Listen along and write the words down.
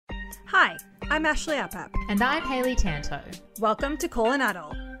Hi, I'm Ashley Appap. And I'm Hayley Tanto. Welcome to Call an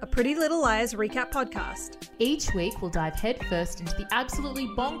Adult, a Pretty Little Liars recap podcast. Each week, we'll dive headfirst into the absolutely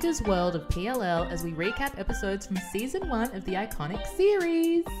bonkers world of PLL as we recap episodes from season 1 of the iconic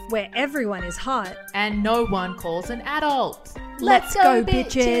series. Where everyone is hot. And no one calls an adult. Let's go,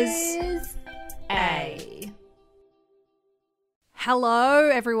 bitches! A. Hello,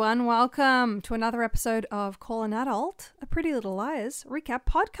 everyone. Welcome to another episode of Call an Adult, a Pretty Little Liars recap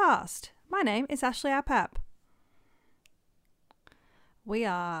podcast. My name is Ashley Appap. We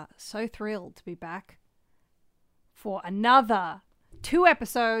are so thrilled to be back for another 2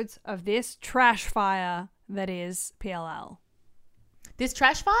 episodes of this trash fire that is PLL. This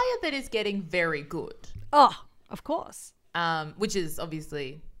trash fire that is getting very good. Oh, of course. Which is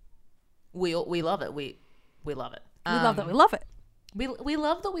obviously, we love it. We love it. We love that we love it. We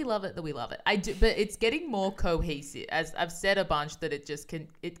love that we love it, that we love it. I do, but it's getting more cohesive. As I've said a bunch, that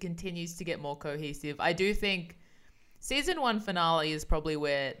it continues to get more cohesive. I do think season 1 finale is probably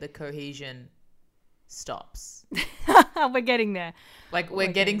where the cohesion stops. We're getting there. Like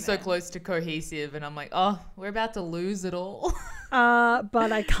we're getting so close to cohesive, and I'm like, oh, we're about to lose it all.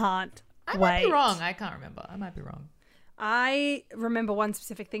 But I can't I wait. might be wrong. I can't remember. I might be wrong. I remember one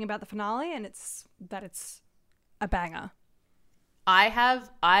specific thing about the finale, and it's that it's a banger.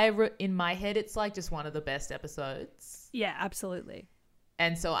 In my head, it's like just one of the best episodes. Yeah, absolutely.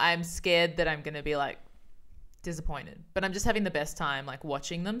 And so I'm scared that I'm going to be like disappointed, but I'm just having the best time like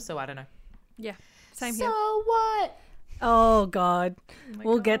watching them. So I don't know. Yeah. Same here. So what? Oh God.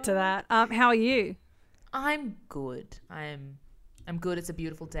 We'll get to that. How are you? I'm good. I'm good. It's a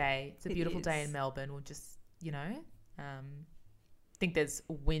beautiful day. It's a beautiful day is. in Melbourne. We'll just, think there's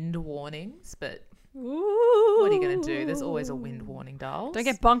wind warnings, but Ooh. what are you going to do? There's always a wind warning, dolls. Don't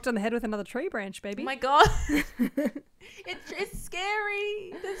get bonked on the head with another tree branch, baby. Oh my God. It's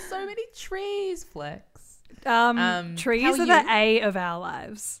scary. There's so many trees, Flex. Trees how are are the you? A of our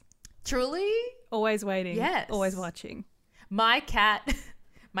lives. Truly? Always waiting. Yes. Always watching. My cat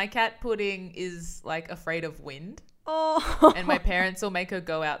Pudding is like afraid of wind. Oh. And my parents will make her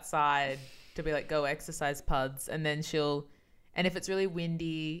go outside to be like, go exercise, Puds. And then and if it's really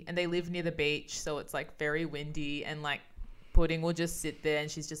windy, and they live near the beach, so it's like very windy, and like Pudding will just sit there,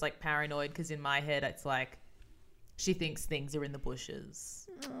 and she's just like paranoid because in my head it's like she thinks things are in the bushes.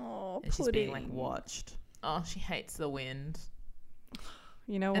 Oh, and she's being like watched. Oh, she hates the wind.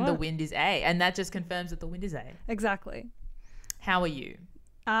 You know And what? the wind is A. And that just confirms that the wind is A. Exactly. How are you?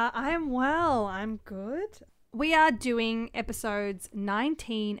 I am well. I'm good. We are doing episodes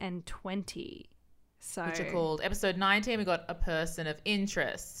 19 and 20. So Which are called episode 19, we got A Person of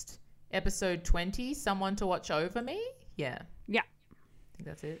Interest. Episode 20, Someone to Watch Over Me. Yeah. Yeah. I think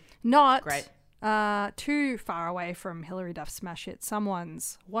that's it. Not Great. too far away from Hilary Duff's smash hit,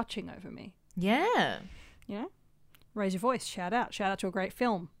 Someone's Watching Over Me. Yeah. You know? Raise your voice. Shout out. Shout out to a great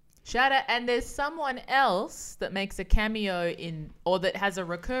film. Shout out. And there's someone else that makes a cameo or that has a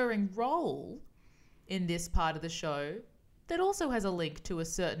recurring role in this part of the show that also has a link to a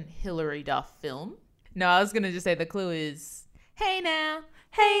certain Hilary Duff film. No, I was going to just say the clue is, hey now.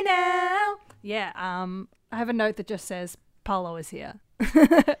 Hey now. Yeah. I have a note that just says Paulo is here.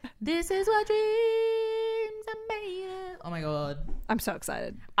 This is what dreams are made of. Oh my God. I'm so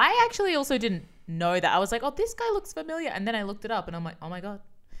excited. I actually also didn't know that. I was like, oh, this guy looks familiar. And then I looked it up and I'm like, oh my God.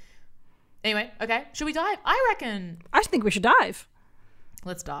 Anyway, okay. Should we dive? I reckon. I think we should dive.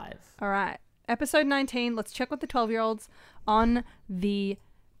 Let's dive. All right. Episode 19. Let's check with the 12-year-olds on the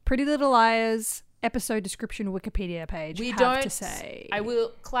Pretty Little Liars episode description Wikipedia page. We have don't to say. I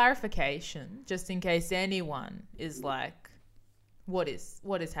will clarification just in case anyone is like, what is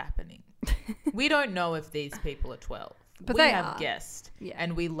happening? We don't know if these people are 12. But we they have are. guessed, Yeah.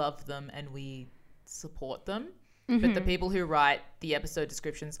 and we love them and we support them. Mm-hmm. But the people who write the episode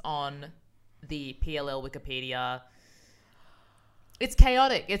descriptions on the PLL Wikipedia, it's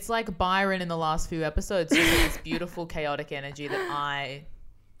chaotic. It's like Byron in the last few episodes, just like this beautiful chaotic energy that I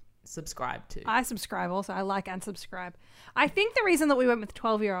subscribe to. I subscribe also. I like and subscribe. I think the reason that we went with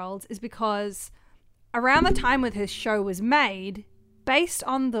 12-year-olds is because around the time when his show was made, based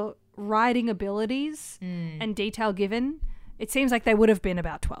on the writing abilities and detail given, it seems like they would have been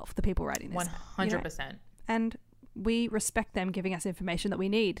about 12, the people writing this. 100%. You know? And we respect them giving us information that we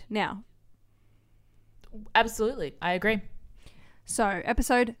need now. Absolutely. I agree. So,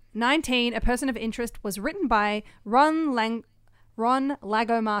 episode 19, A Person of Interest, was written by Ron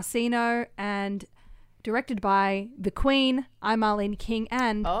Lagomarsino and directed by the Queen, Marlene King,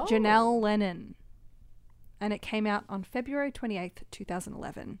 and Janelle Lennon. And it came out on February 28th,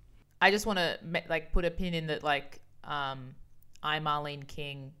 2011. I just want to put a pin in that, Marlene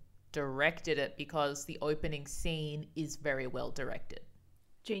King directed it because the opening scene is very well directed.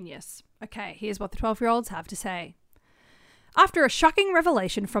 Genius. Okay, here's what the 12-year-olds have to say. After a shocking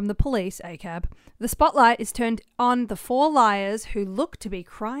revelation from the police, ACAB, the spotlight is turned on the 4 liars who look to be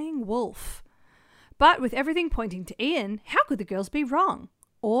crying wolf. But with everything pointing to Ian, how could the girls be wrong?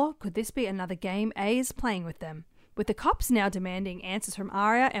 Or could this be another game A is playing with them? With the cops now demanding answers from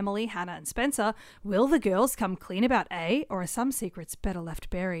Aria, Emily, Hannah and Spencer, will the girls come clean about A, or are some secrets better left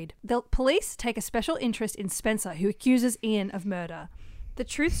buried? The police take a special interest in Spencer, who accuses Ian of murder. The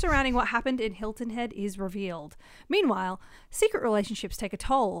truth surrounding what happened in Hilton Head is revealed. Meanwhile, secret relationships take a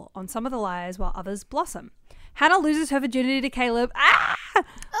toll on some of the liars while others blossom. Hannah loses her virginity to Caleb. Ah!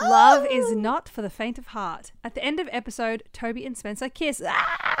 Love is not for the faint of heart. At the end of episode, Toby and Spencer kiss.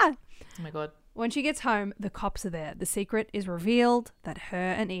 Ah! Oh my God. When she gets home, the cops are there. The secret is revealed that her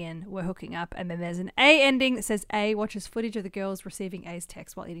and Ian were hooking up. And then there's an A ending that says A watches footage of the girls receiving A's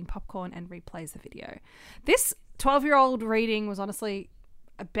text while eating popcorn and replays the video. This 12-year-old reading was honestly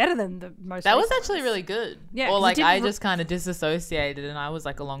better than the most. That was recent actually ones. really good. Yeah, or 'cause it like didn't I just kind of disassociated and I was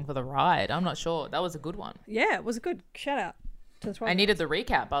like along for the ride. I'm not sure. That was a good one. Yeah, it was a good shout out to the 12. I needed the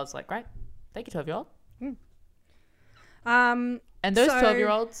recap. I was like, great. Thank you, 12-year-old. And And those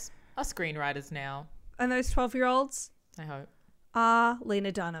 12-year-olds are screenwriters now, And those 12-year-olds I hope. are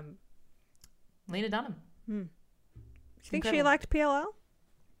Lena Dunham. Lena Dunham. Do you think she Incredible. liked PLL?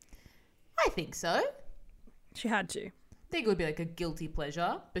 I think so. I She had to. think it would be like a guilty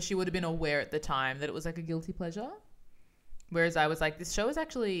pleasure, but she would have been aware at the time that it was like a guilty pleasure. Whereas I was like, this show is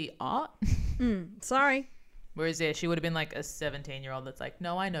actually art. Sorry. Whereas, yeah, she would have been like a 17-year-old that's like,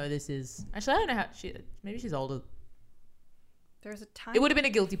 no, I know this is... Actually, I don't know how... maybe she's older. There's a tiny, It would have been a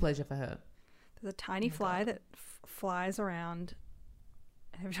guilty pleasure for her. there's a tiny fly that flies around.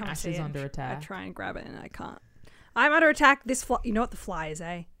 And every time Ash I see is it, under I attack. try and grab it and I can't. I'm under attack. This fly... You know what the fly is,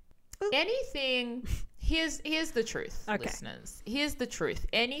 eh? Anything... Here's the truth, Okay. listeners. Here's the truth.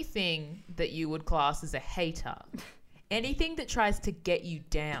 Anything that you would class as a hater, anything that tries to get you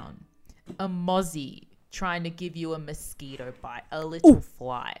down, a mozzie trying to give you a mosquito bite, a little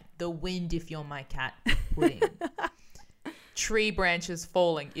fly, the wind if you're my cat, pudding, tree branches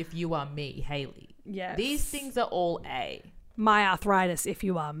falling if you are me, Haley. Yes. These things are all A. My arthritis, if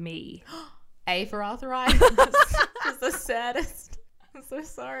you are me. A for arthritis is the saddest. I'm so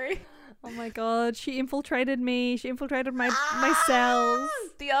sorry. Oh my god, she infiltrated me. She infiltrated my cells.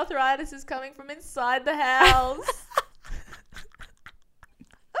 The arthritis is coming from inside the house.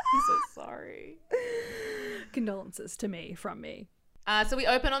 I'm so sorry. Condolences to me from me. So we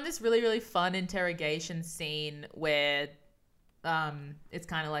open on this really, really fun interrogation scene where it's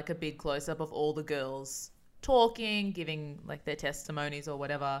kind of like a big close-up of all the girls talking, giving like their testimonies or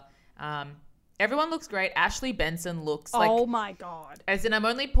whatever. Everyone looks great. Ashley Benson looks like... Oh my god. As in, I'm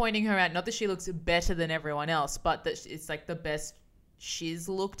only pointing her out, not that she looks better than everyone else, but that it's like the best she's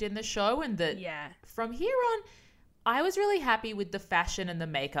looked in the show. And that Yeah. from here on, I was really happy with the fashion and the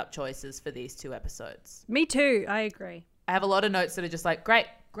makeup choices for these 2 episodes. Me too. I agree. I have a lot of notes that are just like, great,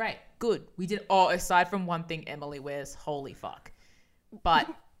 good. We did, aside from one thing Emily wears, holy fuck. But,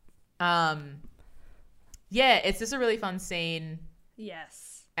 yeah, it's just a really fun scene. Yes.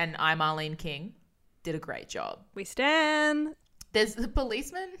 And I'm Arlene King. Did a great job. We stand. There's the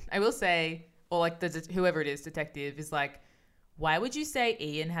policeman, I will say, or like whoever it is, detective, is like, why would you say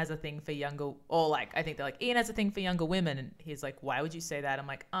Ian has a thing for younger, or like, I think they're like, Ian has a thing for younger women. And he's like, why would you say that? I'm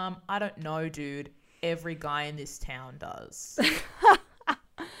like, I don't know, dude. Every guy in this town does.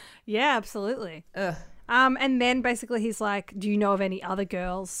 Yeah, absolutely. Ugh. And then basically he's like, do you know of any other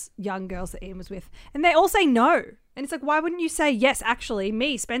girls, young girls that Ian was with? And they all say no. And it's like, why wouldn't you say, yes, actually,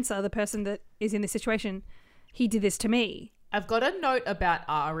 me, Spencer, the person that is in this situation, he did this to me. I've got a note about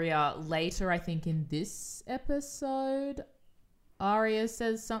Aria later, I think, in this episode. Aria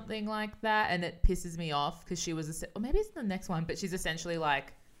says something like that, and it pisses me off because she was, or maybe it's the next one, but she's essentially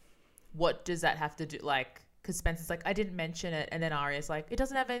like, what does that have to do? Like, because Spencer's like, I didn't mention it. And then Aria's like, it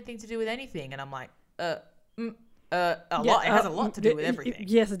doesn't have anything to do with anything. And I'm like, lot. It has a lot to do with everything.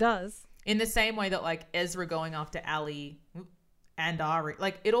 Yes, it does. In the same way that like Ezra going after Ali and Ari,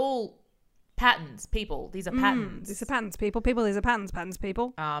 like it all patterns, people. These are patterns. These are patterns, people. People, these are patterns,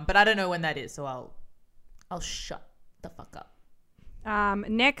 people. But I don't know when that is, so I'll shut the fuck up.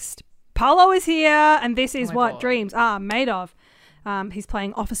 Next, Paulo is here, and this is my what God. dreams are made of. He's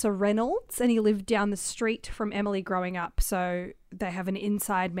playing Officer Reynolds, and he lived down the street from Emily growing up. So they have an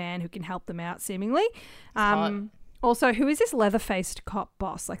inside man who can help them out, seemingly. hot. Also, who is this leather-faced cop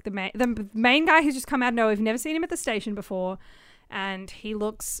boss? Like the main guy who's just come out of nowhere. We've never seen him at the station before, and he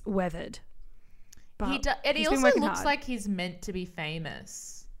looks weathered. But And he he's been also working looks hard. like he's meant to be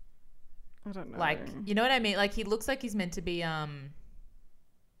famous. I don't know. Like, you know what I mean? Like, he looks like he's meant to be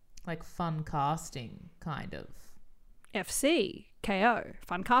like fun casting kind of. FC, KO,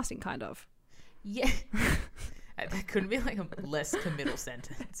 fun casting kind of. Yeah. That couldn't be like a less committal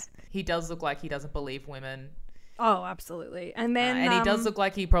sentence. He does look like he doesn't believe women. Oh, absolutely. And then And he does look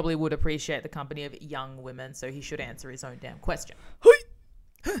like he probably would appreciate the company of young women, so he should answer his own damn question.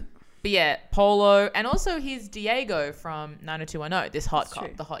 But yeah, Polo, and also he's Diego from 90210, this hot That's cop,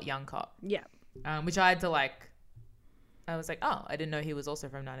 true. the hot young cop. Yeah. Which I had to I was like, oh, I didn't know he was also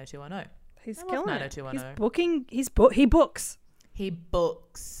from 90210. He's I love killing it. 90210. He's booking. He books. He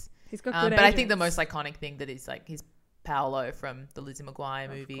books. He's got good But I think the agents. most iconic thing that is like he's Paolo from the Lizzie McGuire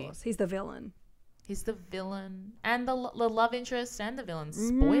movie. Of course. He's the villain. He's the villain and the love interest and the villain.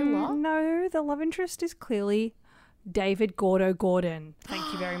 Spoiler. No, the love interest is clearly David Gordo Gordon.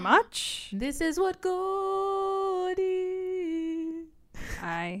 Thank you very much. This is what Gordy.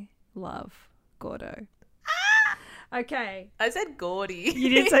 I love Gordo. Okay. I said Gordy. You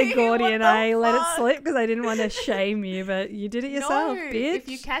did say Gordy What and the I let it fuck? slip because I didn't want to shame you, but you did it yourself, No, bitch. if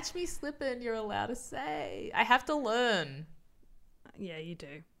you catch me slipping, you're allowed to say. I have to learn. Yeah, you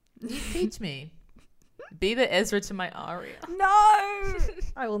do. You teach me. Be the Ezra to my Arya. No!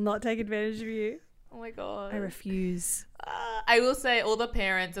 I will not take advantage of you. Oh my god. I refuse. I will say all the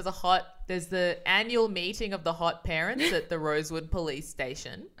parents, there's the annual meeting of the hot parents at the Rosewood police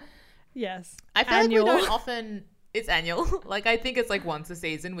station. Yes. I feel Annual. like we don't often, it's annual. Like I think it's like once a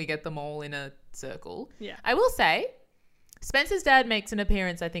season we get them all in a circle. Yeah. I will say Spencer's dad makes an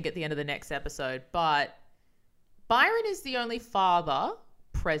appearance I think at the end of the next episode, but Byron is the only father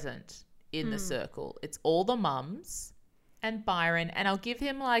present in the circle. It's all the mums and Byron, and I'll give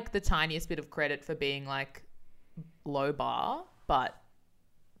him like the tiniest bit of credit for being like low bar, but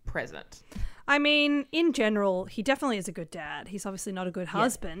present. I mean, in general, he definitely is a good dad. He's obviously not a good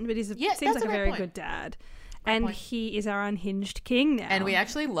husband, but he seems that's like a a great very point. good dad. And point. he is our unhinged king now. And we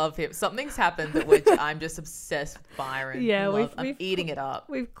actually love him. Something's happened that I'm just obsessed with Byron. Yeah, I'm eating it up.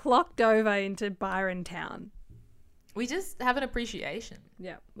 We've clocked over into Byron Town. We just have an appreciation.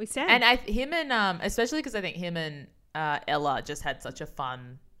 Yeah, we stand. And him and especially because I think him and Ella just had such a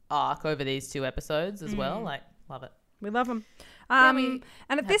fun arc over these 2 episodes as well. Like, love it. we love him. we And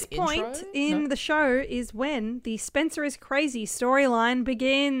at have this the point intro? in No. the show is when the Spencer is crazy storyline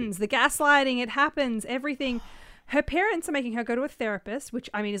begins. The gaslighting, it happens, everything. Her parents are making her go to a therapist, which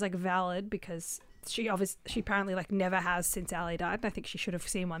I mean is like valid because she apparently like never has since Ali died. And I think she should have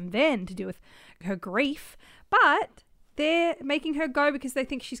seen one then to do with her grief. But they're making her go because they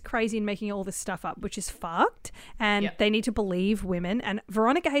think she's crazy and making all this stuff up, which is fucked. And Yep. they need to believe women. And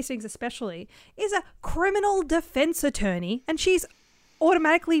Veronica Hastings especially is a criminal defense attorney. And she's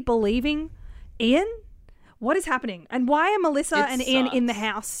automatically believing Ian. What is happening? And why are Melissa It and Ian in the sucks.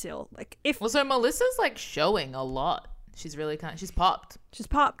 house still? Like, if Well, so Melissa's like showing a lot. She's really she's popped. she's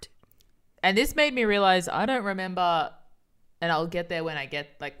popped. And this made me realize I don't remember, and I'll get there when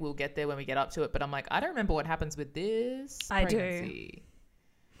we'll get there when we get up to it. But I'm like, I don't remember what happens with this I do. pregnancy.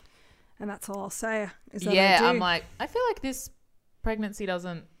 And that's all I'll say. Is that Yeah, I do. I'm like, I feel like this pregnancy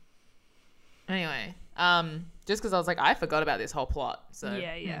doesn't. Anyway, just because I was like, I forgot about this whole plot. So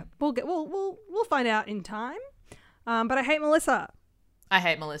yeah. We'll find out in time. But I hate Melissa. I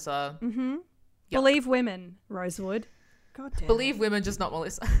hate Melissa. Mm-hmm. Yuck. Believe women, Rosewood. God damn. Believe women, just not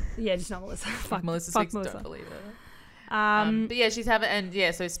Melissa. Yeah, just not Melissa. Fuck Melissa fuck speaks, Melissa. don't believe her. Um, But yeah, she's having, and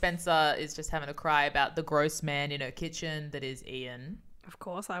yeah, so Spencer is just having a cry about the gross man in her kitchen that is Ian. of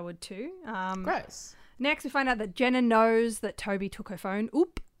course, I would too. Gross. Next, we find out that Jenna knows that Toby took her phone.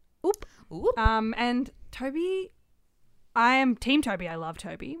 Oop. Oop. And Toby, I am Team Toby. I love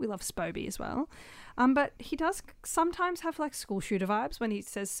Toby. We love Spoby as well. But he does sometimes have like school shooter vibes when he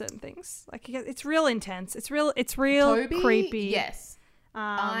says certain things. Like it's real intense. It's real Toby, creepy. Yes.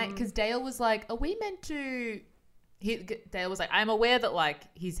 Because Dale was like, are we meant to... Dale was like, I'm aware that like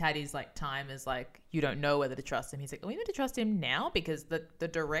he's had his like time as like, you don't know whether to trust him. He's like, are we meant to trust him now? Because the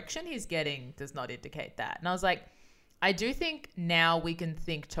direction he's getting does not indicate that. And I was like, I do think now we can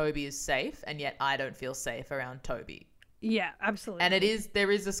think Toby is safe, and yet I don't feel safe around Toby. Yeah, absolutely. And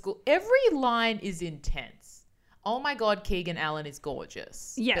there is a school. Every line is intense. Oh my God, Keegan Allen is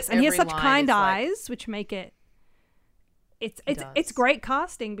gorgeous. Yes, But and he has every such line kind is like- eyes, which make it. It's does. great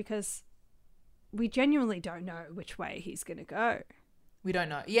casting because we genuinely don't know which way he's going to go. We don't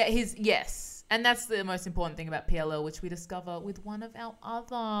know. Yeah, yes. And that's the most important thing about PLL, which we discover with one of our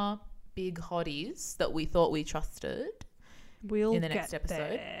other big hotties that we thought we trusted. We'll In the next get episode.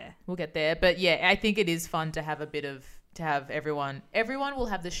 there. We'll get there. But yeah, I think it is fun to have to have everyone will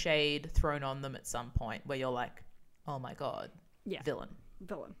have the shade thrown on them at some point where you're like, oh my God, Yeah. villain.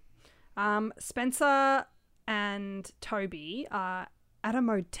 Spencer and Toby are at a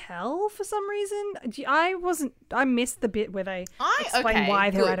motel for some reason. I missed the bit where they explain why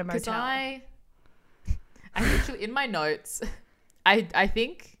they're at a motel. I actually, in my notes, I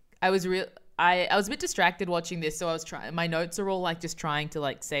think I was I was a bit distracted watching this, so I was trying. My notes are all like just trying to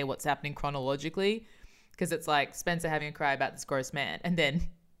like say what's happening chronologically, because it's like Spencer having a cry about this gross man, and then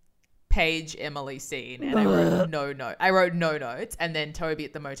Paige Emily scene, and I wrote no note. I wrote no notes, and then Toby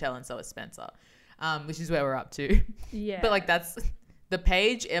at the motel, and so is Spencer, which is where we're up to. Yeah, but like that's the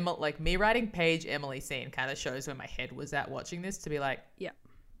Paige Emily, like me writing Paige Emily scene kind of shows where my head was at watching this, to be like, yeah,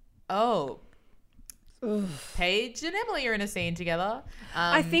 oh. Paige and Emily are in a scene together.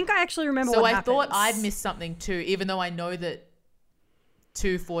 I think I actually remember so what I thought happens. I'd missed something too, even though I know that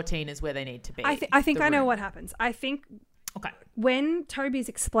 214 is where they need to be. I think I know what happens. I think when Toby's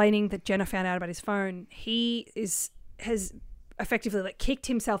explaining that Jenna found out about his phone, he has effectively like kicked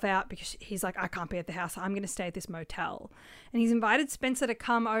himself out because he's like, I can't be at the house. I'm going to stay at this motel. And he's invited Spencer to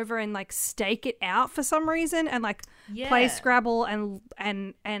come over and like stake it out for some reason and like play Scrabble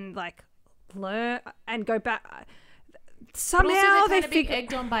and like learn and go back. Somehow they being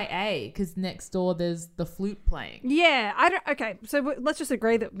egged on by A, because next door there's the flute playing. Yeah, I don't. Okay, so let's just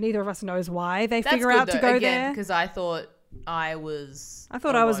agree that neither of us knows why they figure out to go there. Because I thought I was in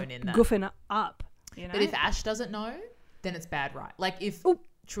that. Goofing up. You know? But if Ash doesn't know, then it's bad, right? Like if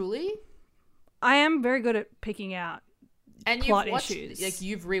truly, I am very good at picking out and plot you've watched, issues. Like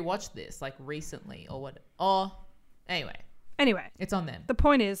you've rewatched this like recently or what? Oh, anyway, it's on them. The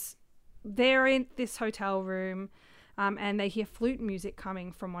point is, they're in this hotel room. And they hear flute music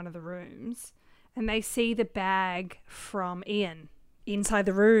coming from one of the rooms, and they see the bag from Ian inside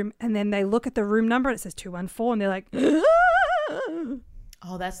the room, and then they look at the room number and it says 214, and they're like,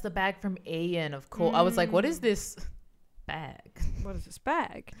 oh, that's the bag from Ian, of course. I was like, what is this bag? What is this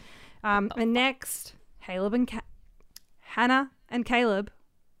bag? And next, Hannah and Caleb,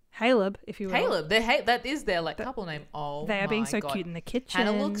 if you will. Caleb, that is their like couple name. Oh, they are being so God. cute in the kitchen.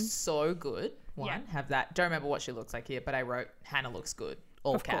 Hannah looks so good. Have that. Don't remember what she looks like here, but I wrote Hannah looks good.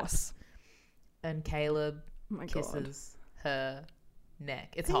 All of caps. Course. And Caleb kisses her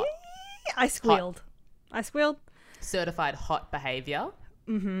neck. It's hot. I squealed. Certified hot behavior.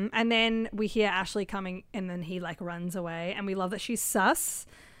 Mm-hmm. And then we hear Ashley coming, and then he like runs away, and we love that she's sus.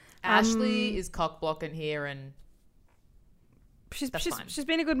 Ashley is cock blocking here, and she's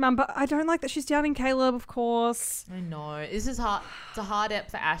been a good mum, but I don't like that she's doubting Caleb, of course. I know. This is hard. It's a hard ep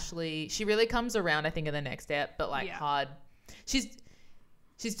for Ashley. She really comes around, I think, in the next ep, but like hard. She's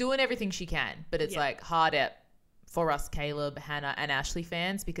doing everything she can, but it's like hard ep for us Caleb, Hannah, and Ashley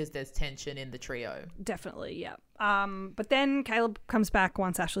fans, because there's tension in the trio. Definitely, yeah. But then Caleb comes back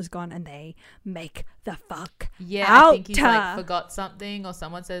once Ashley's gone, and they make the fuck out. I think he's like forgot something, or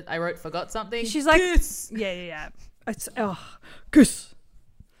someone said, I wrote forgot something. She's like, kiss. Yeah. It's kiss.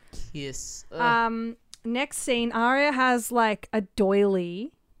 Next scene, Arya has like a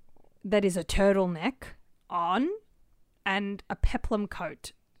doily that is a turtleneck on and a peplum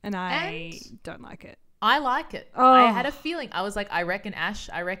coat, and I don't like it. I like it. I had a feeling. I was like, I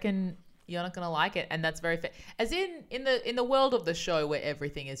reckon you're not gonna like it, and that's very fair. As in the world of the show where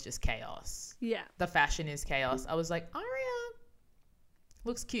everything is just chaos. Yeah, the fashion is chaos. I was like, Arya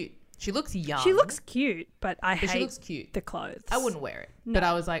looks cute. She looks young. She looks cute, but hate she looks cute. The clothes. I wouldn't wear it. No. But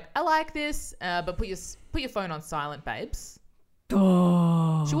I was like, I like this, but put your phone on silent, babes.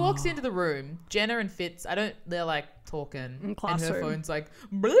 Oh. She walks into the room. Jenna and Fitz, they're like talking. In and her phone's like,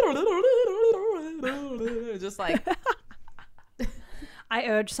 just like. I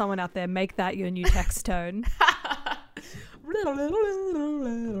urge someone out there, make that your new text tone.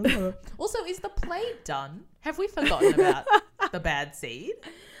 Also, is the play done? Have we forgotten about the bad seed?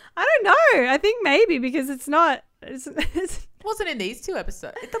 I don't know. I think maybe because it's not. It wasn't in these 2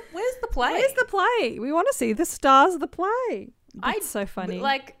 episodes. Where's the play? Where's the play? We want to see the stars of the play. It's so funny.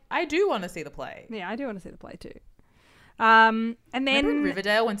 Like, I do want to see the play. Yeah, I do want to see the play too. And then remember in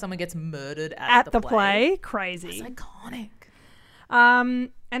Riverdale when someone gets murdered at the play? Crazy. That's iconic.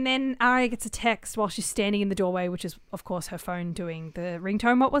 And then Arya gets a text while she's standing in the doorway, which is, of course, her phone doing the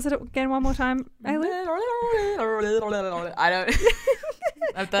ringtone. What was it again? One more time, Aileen? I don't.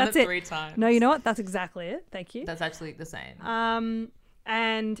 I've done it 3 times. No, you know what? That's exactly it. Thank you. That's actually the same.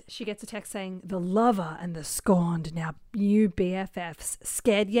 And she gets a text saying, "The lover and the scorned, now you BFFs.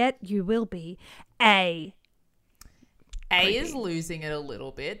 Scared yet? You will be. A is losing it a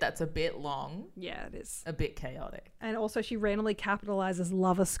little bit. That's a bit long. Yeah, it is. A bit chaotic. And also she randomly capitalizes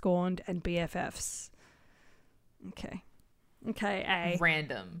lover, scorned, and BFFs. Okay, A.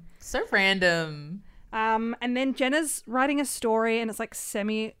 Random. So random. And then Jenna's writing a story and it's like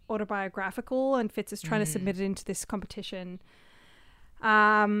semi-autobiographical and Fitz is trying to submit it into this competition.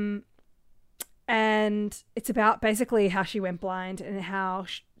 And it's about basically how she went blind and how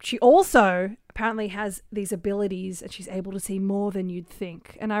she also apparently has these abilities and she's able to see more than you'd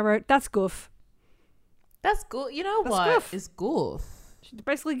think. And I wrote, that's goof. That's good. You know That's what goof. is goof? She's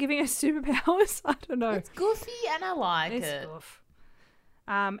basically giving her superpowers. I don't know. It's goofy and I like It's it. goof.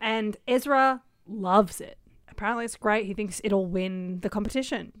 And Ezra loves it. Apparently it's great. He thinks it'll win the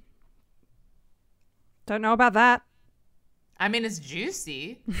competition. Don't know about that. I mean, it's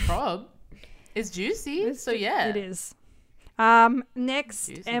juicy. Prob. It's juicy. So yeah. It is. Next,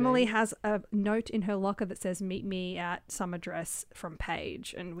 Juicy, Emily baby. has a note in her locker that says, meet me at some address from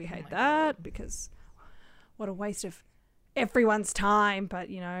Paige. And we hate my that because what a waste of everyone's time. But,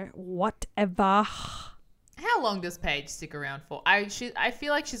 you know, whatever. How long does Paige stick around for? I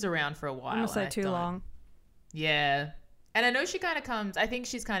feel like she's around for a while. I'm going to say and I too don't- long. Yeah. And I know she kind of comes, I think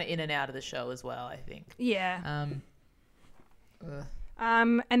she's kind of in and out of the show as well, I think. Yeah. Ugh.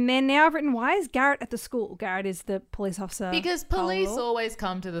 And then now I've written, why is Garrett at the school? Garrett is the police officer. Because police Powell. always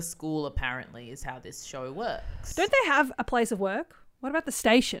come to the school, apparently, is how this show works. Don't they have a place of work? What about the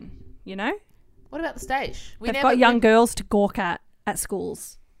station? You know? What about the stage? They've got young girls to gawk at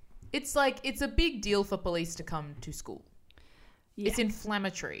schools. It's like, it's a big deal for police to come to school. Yeah. It's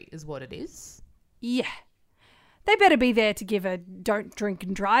inflammatory is what it is. Yeah. They better be there to give a don't drink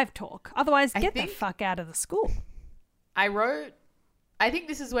and drive talk. Otherwise, I get the think- fuck out of the school. I think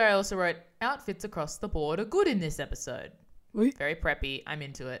this is where I also wrote, outfits across the board are good in this episode. Oui. Very preppy. I'm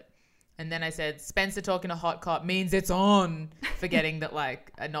into it. And then I said, Spencer talking to Hot Cop means it's on. Forgetting that,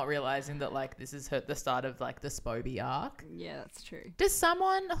 like, not realizing that, like, this is the start of, like, the Spoby arc. Yeah, that's true. Does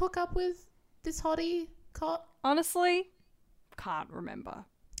someone hook up with this hottie cop? Honestly, can't remember.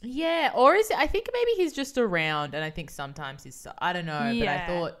 Yeah. Or is it, I think maybe he's just around and I think sometimes he's, I don't know. Yeah. But I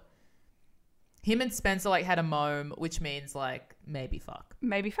thought him and Spencer, like, had a mome, which means, like, maybe fuck.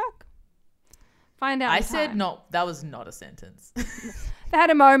 Maybe fuck. Find out. I in said time. not, that was not a sentence. They had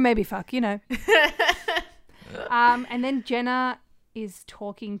a mo, maybe fuck, you know. And then Jenna is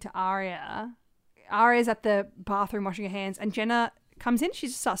talking to Arya. Arya's at the bathroom washing her hands, and Jenna comes in. She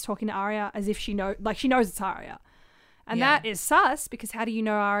just starts talking to Arya as if she knows it's Arya. And Yeah. that is sus, because how do you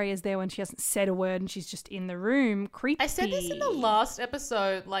know Arya's there when she hasn't said a word and she's just in the room? Creepy. I said this in the last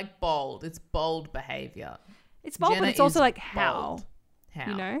episode, like, bold. It's bold behavior. It's bold, Jenna but it's also is like how, bold.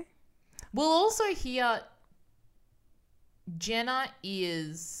 How? you know? We'll also hear Jenna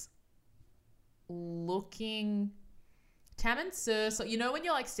is looking. Tam and Cersei, you know when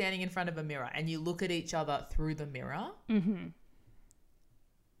you're like standing in front of a mirror and you look at each other through the mirror? Mm-hmm.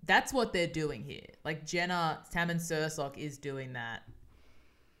 That's what they're doing here. Like Jenna, Tam and Cersei is doing that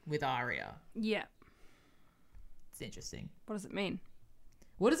with Arya. Yeah. It's interesting. What does it mean?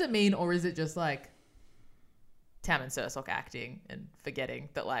 What does it mean, or is it just like Tam and Cersei acting and forgetting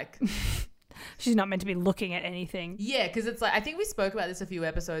that, like, She's not meant to be looking at anything. yeah, because it's like, I think we spoke about this a few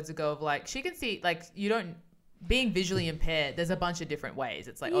episodes ago of like, she can see, like, you don't, being visually impaired, there's a bunch of different ways.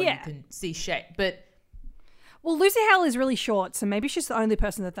 It's like, oh, you Yeah. can see shape, but Well, Lucy Hale is really short, so maybe she's the only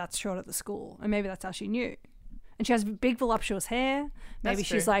person that's short at the school, and maybe that's how she knew. And she has big voluptuous hair. Maybe That's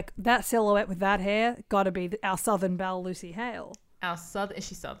she's true. like, that silhouette with that hair, gotta be our Southern belle, Lucy Hale. our Southern, is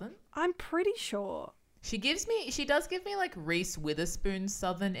she Southern? I'm pretty sure. She does give me like Reese Witherspoon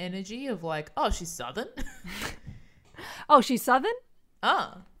Southern energy of like, oh, she's Southern. Oh, she's Southern?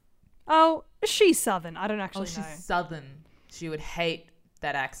 Ah, Oh, she's Southern. I don't oh, actually she's know. Southern. She would hate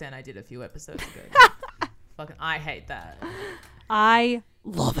that accent I did a few episodes ago. Fucking, I hate that. I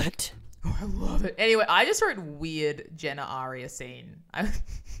love it. Oh, I love it. Anyway, I just wrote weird Jenna Aria scene.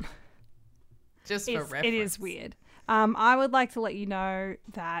 Just for reference. It is weird. I would like to let you know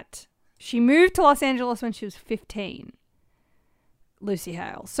that she moved to Los Angeles when she was 15. Lucy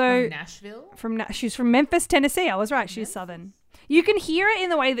Hale. So From Nashville? she's from Memphis, Tennessee. I was right. She's Southern. You can hear it in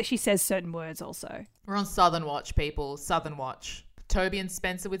the way that she says certain words also. We're on Southern Watch, people. Southern Watch. Toby and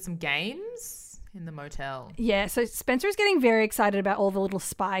Spencer with some games in the motel. Yeah, so Spencer is getting very excited about all the little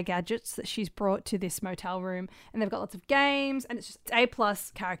spy gadgets that she's brought to this motel room. And they've got lots of games, and it's just A+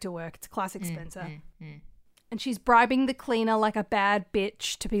 character work. It's classic Spencer. And she's bribing the cleaner like a bad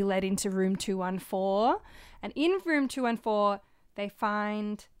bitch to be led into room 214. And in room 214, they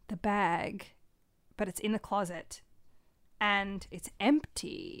find the bag, but it's in the closet. And it's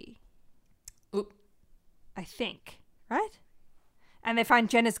empty, Oop. I think, right? And they find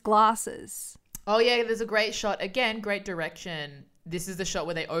Jenna's glasses. Oh, yeah, there's a great shot. Again, great direction. This is the shot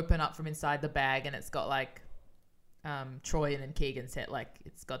where they open up from inside the bag and it's got like Troy and Keegan said, like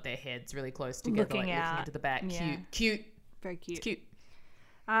it's got their heads really close together, Looking looking out. into the back. Yeah. Cute. Very cute. It's cute.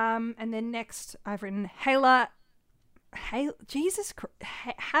 And then next I've written Hannah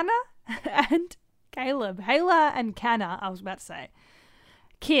and Caleb. Hayla and Canna, I was about to say.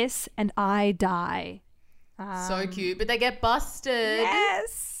 Kiss and I die. So cute. But they get busted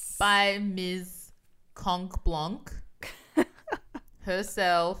Yes. by Ms. Conk Blanc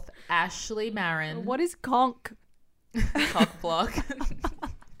herself, Ashley Marin. What is conk? Cock block.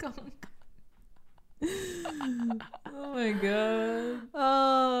 Conk. Oh my god.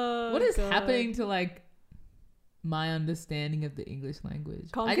 Oh, What is God. happening to like my understanding of the English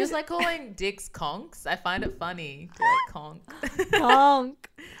language? Conk I just is- like calling dicks conks. I find it funny to like conk. conk.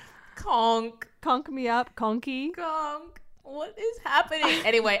 Conk. Conk me up, conky. Conk. What is happening?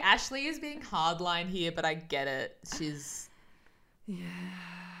 Anyway, Ashley is being hardline here, but I get it. She's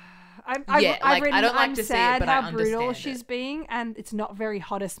I've Yeah, like, written, I don't like I'm to see it, sad but I how brutal understand she's it. being, and it's not very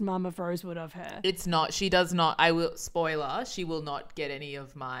hottest mum of Rosewood of her. It's not. She does not. I will. Spoiler. She will not get any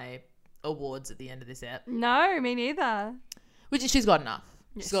of my awards at the end of this ep. No, me neither. Which she's got enough.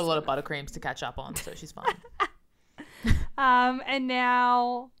 Yes, She's got a lot of buttercreams to catch up on, so she's fine. And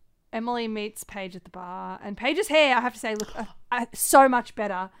now Emily meets Paige at the bar, and Paige's hair, I have to say, look so much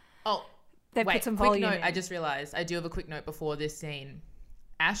better. Oh, They've wait. put some Quick volume note. in. I just realized. I do have a quick note before this scene.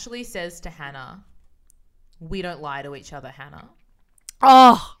 Ashley says to Hannah, "We don't lie to each other, Hannah."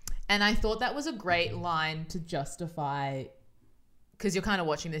 Oh, And I thought that was a great line to justify, because you're kind of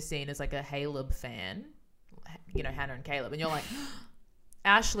watching this scene as like a Caleb fan, you know, Hannah and Caleb, and you're like,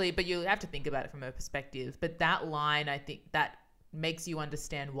 Ashley, but you have to think about it from her perspective. But that line, I think that makes you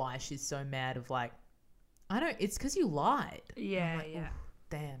understand why she's so mad of like, it's because you lied. yeah, I'm like, yeah. "Oof,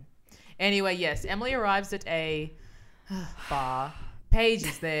 damn. Anyway, yes, Emily arrives at a bar. Paige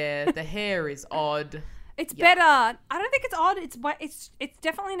is there. The hair is odd. It's Yeah. better. I don't think it's odd. It's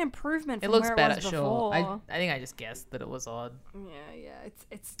definitely an improvement. It From looks where better, it was sure. before. I think I just guessed that it was odd. Yeah.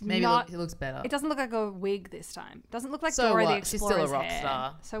 It's Maybe not. it looks better. It doesn't look like a wig this time. It doesn't look like So Dora the what? She's still a Explorer's rock hair.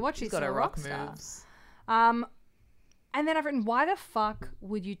 star. So what? She's She's got still her a rock star. moves. And then I've written, why the fuck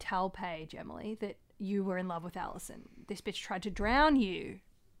would you tell Paige, Emily, that you were in love with Allison? This bitch tried to drown you.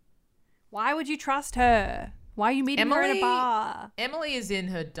 Why would you trust her? Why are you meeting her in a Emily- bar? Emily is in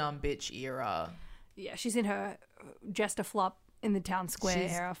her dumb bitch era. Yeah, she's in her just a flop in the town square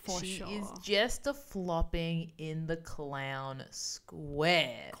era for she sure. is just a flopping in the clown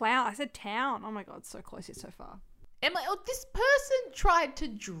square. Clown. I said town. Oh my god, so close yet so far. Emily, this person tried to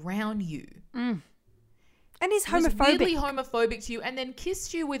drown you. And he's Was homophobic. weirdly homophobic to you and then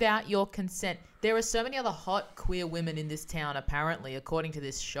kissed you without your consent. There are so many other hot queer women in this town, apparently, according to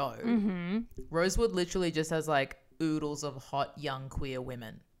this show. Mm-hmm. Rosewood literally just has like oodles of hot young queer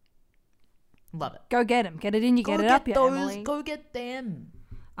women. Love it. Go get him. Get it in. You Go get it up, yeah, those. Emily. Go get them.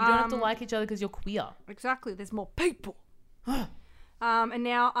 You don't have to like each other because you're queer. Exactly. There's more people. And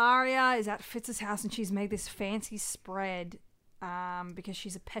now Aria is at Fitz's house and she's made this fancy spread because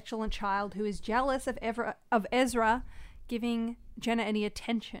she's a petulant child who is jealous of Ezra giving Jenna any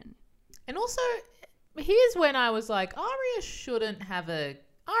attention. And also, here's when I was like, Arya shouldn't have a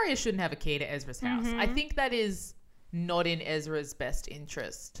key to Ezra's house. I think that is not in Ezra's best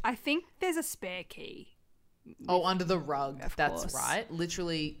interest. I think there's a spare key. Oh, under the rug. Of That's course. right.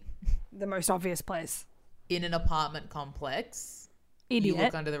 Literally The most obvious place. in an apartment complex. Idiot. You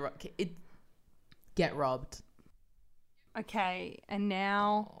look under the rug. Get robbed. Okay, and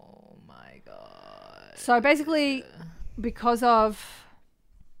now... Oh my god. So basically, because of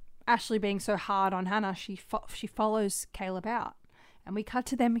Ashley being so hard on Hannah, she follows Caleb out. And we cut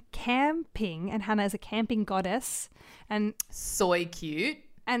to them camping, and Hannah is a camping goddess. And Soy cute.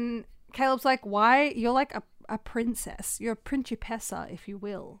 Caleb's like, why? You're like a princess. You're a principessa, if you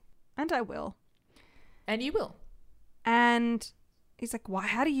will. And I will. And you will. And he's like, why?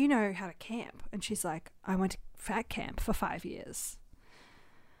 How do you know how to camp? And she's like, I went to fat camp for 5 years.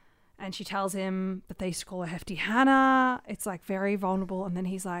 And she tells him that they used to call her Hefty Hannah. It's like very vulnerable. And then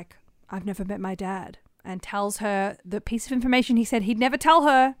he's like, I've never met my dad. And tells her the piece of information he said he'd never tell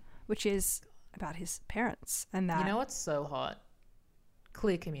her, which is about his parents. And that You know what's so hot?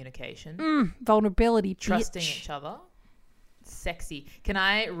 Clear communication. vulnerability, Trusting bitch. each other. Sexy. Can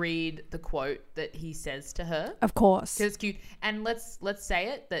I read the quote that he says to her? Of course. Because it's cute. And let's say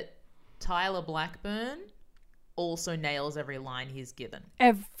it that Tyler Blackburn also nails every line he's given.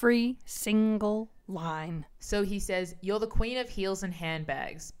 Every single line. So he says, "You're the queen of heels and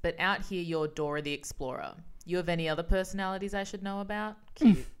handbags, but out here you're Dora the Explorer. You have any other personalities I should know about?"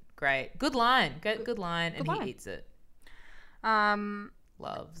 Cute. Great. Good line. Good line. And line. he eats it. Um,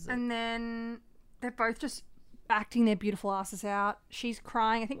 Loves it. and then they're both just acting their beautiful asses out. She's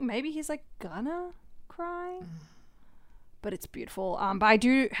crying. I think maybe he's like gonna cry. But it's beautiful. But I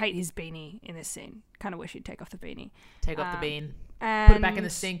do hate his beanie in this scene. Kind of wish he'd take off the beanie. Take off the bean. And Put it back in the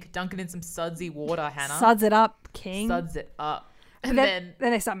sink. Dunk it in some sudsy water, Hannah. Suds it up, king. Suds it up. And then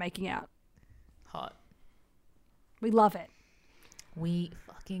they start making out. Hot. We love it. We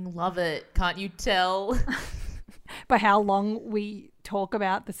fucking love it. Can't you tell? By how long we talk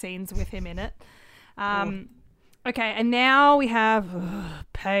about the scenes with him in it. Okay, and now we have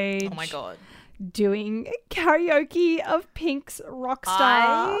Paige. Oh my God. Doing karaoke of Pink's Rockstar.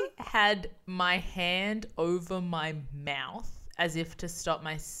 I had my hand over my mouth as if to stop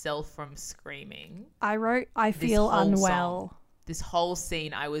myself from screaming. I wrote, I feel whole unwell. song. This whole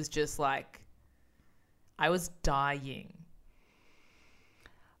scene, I was just like, I was dying.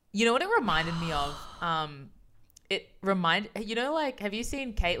 You know what it reminded me of? You know, like, have you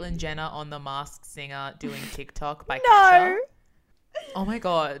seen Caitlyn Jenner on The Masked Singer doing TikTok by Kesha? Oh my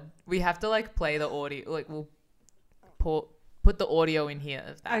God. We have to like play the audio. Like we'll put the audio in here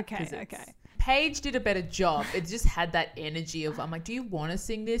of that. Okay. Paige did a better job. It just had that energy of, I'm like, do you want to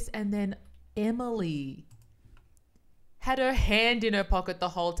sing this? And then Emily had her hand in her pocket the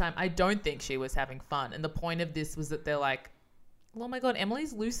whole time. I don't think she was having fun. And the point of this was that they're like, oh my God,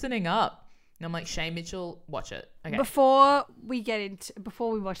 Emily's loosening up. And I'm like, Shay Mitchell, watch it. Okay. Before we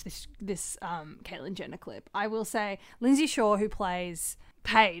watch this Caitlyn Jenner clip, I will say Lindsay Shaw, who plays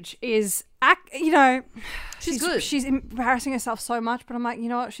Paige, is she's good. She's embarrassing herself so much, but I'm like, you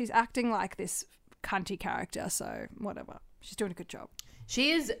know what? She's acting like this cunty character, so whatever. She's doing a good job.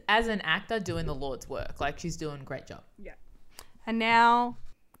 She is, as an actor, doing the Lord's work. Like, she's doing a great job. Yeah. And now,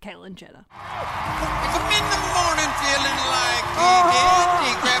 Caitlyn Jenner. If I'm in the morning feeling like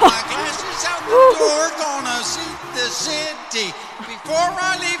he grab my glasses out the door, gonna see the city. Before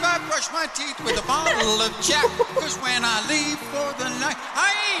I leave, I brush my teeth with a bottle of Jack, cause when I leave for the night,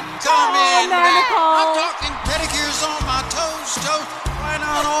 I ain't coming back. Nicole. I'm talking pedicures on my toes, right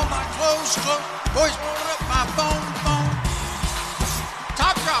on all my clothes. Boys, roll up my phone.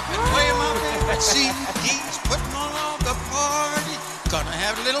 Top dropping, playing my favorite CDs, putting on all the party. Gonna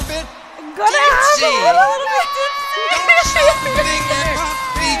have a little bit. Gonna have a little bit Don't stop and think about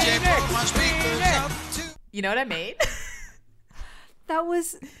BJ, put my speakers up too. You know what I mean? That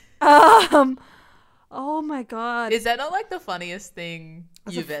was, oh my God. Is that not like the funniest thing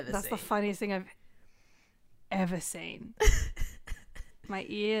you've ever That's seen? the funniest thing I've ever seen. My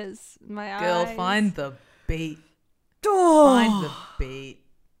ears, my Girl, eyes. find the beat. Oh. Find the beat.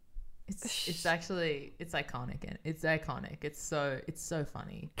 It's actually, it's iconic. And it's iconic. It's so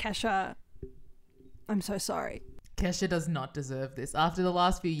funny. Kesha, I'm so sorry. Kesha does not deserve this. After the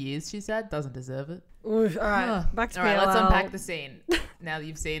last few years, she said, doesn't deserve it. Oof, all right, back to All right, let's PLL. unpack the scene now that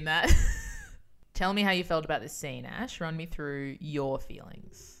you've seen that. Tell me how you felt about this scene, Ash. Run me through your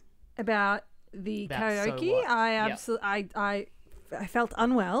feelings. About the About karaoke. so what? I Yep. absolutely, I felt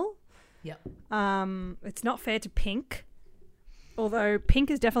unwell. Yep. It's not fair to Pink. Although Pink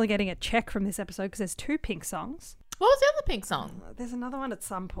is definitely getting a check from this episode because there's 2 Pink songs. What was the other Pink song? There's another one at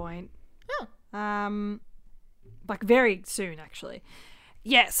some point. Oh. Like very soon actually.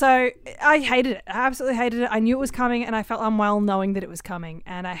 Yeah, so I hated it. I absolutely hated it. I knew it was coming and I felt unwell knowing that it was coming.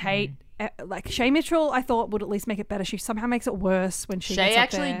 And I hate like Shay Mitchell, I thought would at least make it better. She somehow makes it worse when she Shay gets up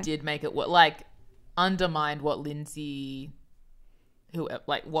actually there. did make it undermined what Lindsay,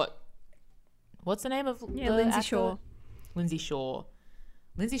 what's the name of Yeah, the Lindsay actor? Shaw. Lindsay Shaw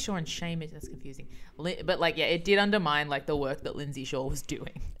and Shay Mitchell. That's confusing. But it did undermine the work that Lindsay Shaw was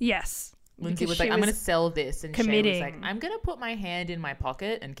doing. Yes. Lindsay because was she I'm going to sell this, and Shay was committing. like, I'm going to put my hand in my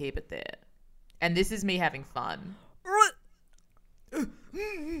pocket and keep it there. And this is me having fun.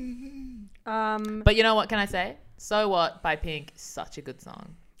 But you know what can I say? So What by Pink is such a good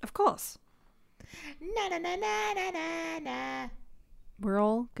song. Of course. Na na na na na na na. We're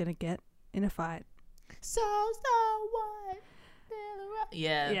all gonna get in a fight. So what?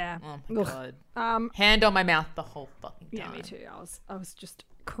 Yeah. Yeah. Oh my Ugh. God. Hand on my mouth the whole fucking time. Yeah, me too. I was just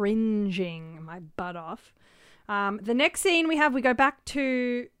cringing my butt off. The next scene we go back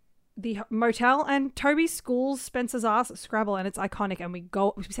to the motel and Toby schools Spencer's ass at Scrabble and it's iconic and we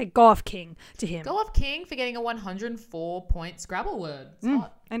say go off King to him. Go off King for getting a 104-point Scrabble word. It's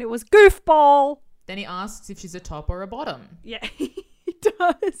hot. And it was goofball. Then he asks if she's a top or a bottom. Yeah, he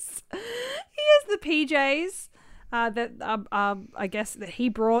does. He has the PJs that I guess that he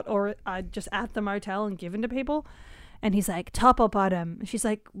brought or just at the motel and given to people. And he's like, top or bottom? And she's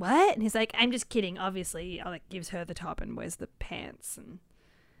like, what? And he's like, I'm just kidding. Obviously, gives her the top and wears the pants. And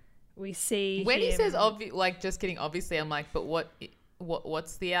we see When he him- says just kidding, obviously, I'm like, but what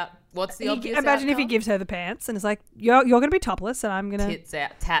what's the obvious Imagine if he outcome? gives her the pants and it's like, you're going to be topless and I'm going to... Tits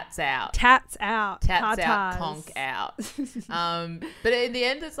out, tats out, Tats out. tats out, tatas. conk out. But in the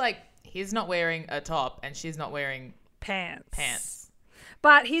end, it's like he's not wearing a top and she's not wearing pants.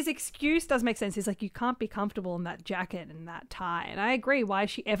 But his excuse does make sense. He's like, you can't be comfortable in that jacket and that tie. And I agree. Why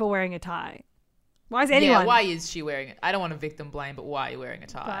is she ever wearing a tie? Why is anyone? Yeah, why is she wearing it? I don't want to victim blame, but why are you wearing a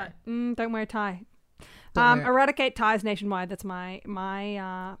tie? But, don't wear a tie. Don't wear it. Eradicate ties nationwide. That's my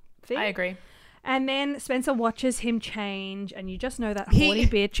thing. I agree. And then Spencer watches him change, and you just know that horny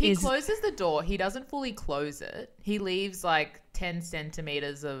bitch he is... closes the door. He doesn't fully close it. He leaves like 10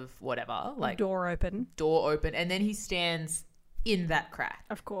 centimeters of whatever, like door open. and then he stands in that crack.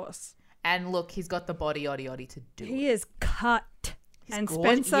 Of course. And look, he's got the body oddy to do He it. is cut. And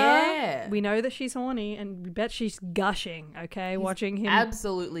gorgeous. Spencer, Yeah. we know that she's horny, and we bet she's gushing, okay, watching him.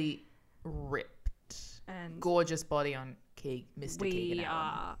 Absolutely ripped. And Gorgeous body on Mr. we Keegan Allen.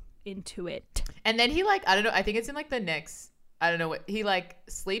 are into it. And then he like, I don't know, I think it's in like the next, I don't know what, he like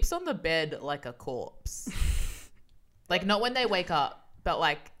sleeps on the bed like a corpse. Like not when they wake up, but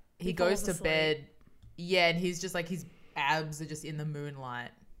like he goes falls to asleep. bed. Yeah, and he's just like, his abs are just in the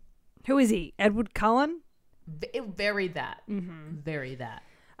moonlight. Who is he? Edward Cullen? Very that. Very that.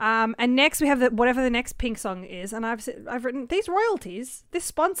 And next we have whatever the next Pink song is, and I've written these royalties.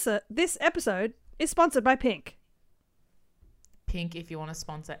 This episode is sponsored by Pink. Pink, if you want to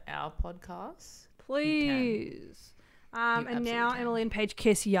sponsor our podcast, Please. You And absolutely now can. Emily and Paige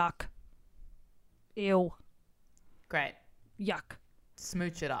kiss. Yuck. Ew. great. Yuck.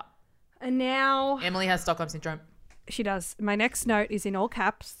 Smooch it up. And now Emily has Stockholm syndrome. she does. My next note is in all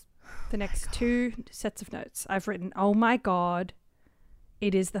caps. The next two sets of notes I've written, oh my God,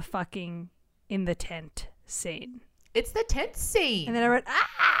 it is the fucking in the tent scene. It's the tent scene. And then I wrote,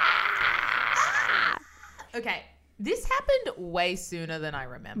 Okay, this happened way sooner than I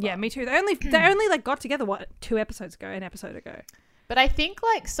remember. yeah, me too. They only like got together, what, 2 episodes ago, an episode ago. But I think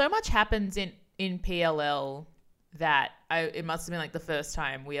like so much happens in PLL that it must have been like the first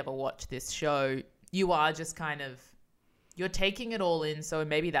time we ever watched this show. You are just kind of, you're taking it all in. So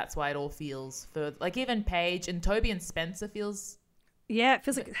maybe that's why it all feels further. Like even Paige and Toby and Spencer feels. Yeah, it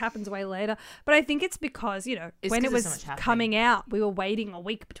feels like it happens way later. But I think it's because, It's when 'cause it there's so was much happening. coming out, we were waiting a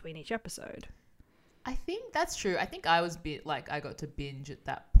week between each episode. I think that's true. I think I was I got to binge at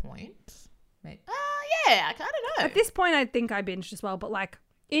that point. Maybe. Yeah, I don't know. At this point, I think I binged as well. But like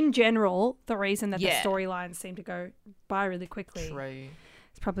in general, the reason that Yeah. the storylines seem to go by really quickly True.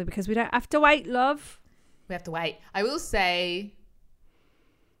 is probably because we don't have to wait, love. We have to wait. I will say,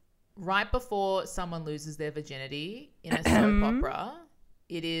 right before someone loses their virginity in a soap opera,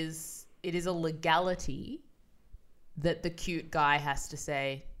 it is a legality that the cute guy has to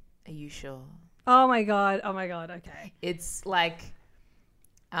say, "Are you sure?" Oh my god. Okay. It's like,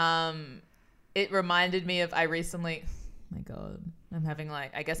 it reminded me of, I recently, oh my God, I'm having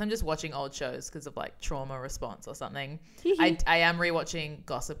like, I guess I'm just watching old shows because of like trauma response or something. I am rewatching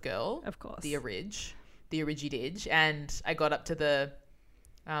Gossip Girl. Of course. The Origi-Dig. And I got up to the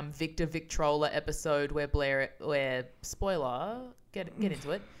Victor Victrola episode where spoiler, get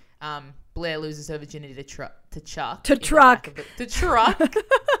into it. Blair loses her virginity to Chuck. To in the Truck. back of the truck.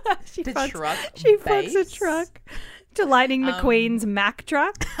 She The fucks, truck she fucks a base. truck to Lightning McQueen's Mack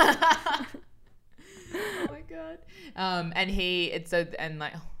truck. Oh my God. And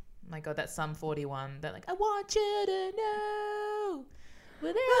like, oh my God, that Sum 41. They're like, I want you to know.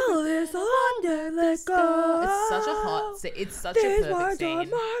 Oh, there's a wonder, let go. It's such a hot scene. It's such a perfect scene.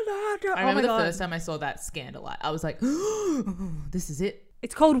 I remember the first time I saw that Scandalite. I was like, this is it.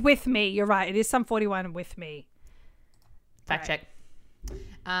 It's called With Me. You're right. It is Sum 41 With Me. Fact check.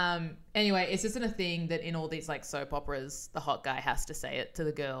 Anyway, it's just a thing that in all these like soap operas, the hot guy has to say it to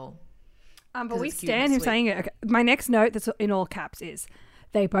the girl. But 'Cause we it's cute and stand him sweet. saying it. Okay. My next note that's in all caps is,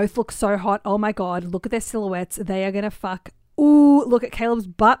 they both look so hot. Oh my God. Look at their silhouettes. They are going to fuck. Ooh, look at Caleb's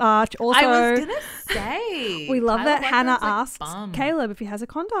butt arch. Also, I was gonna say we love Tyler that Hannah Blackman's, like, asks bum. Caleb if he has a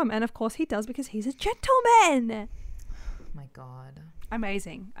condom. And of course he does because he's a gentleman. Oh my God.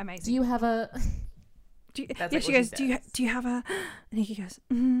 Amazing. Do you have a? Do you, That's yeah, like she what goes, she do you have a, and he goes,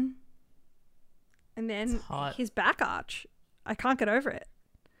 mm-hmm. And then It's hot. his back arch. I can't get over it.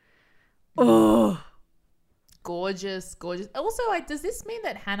 Oh. Gorgeous. Also, like, does this mean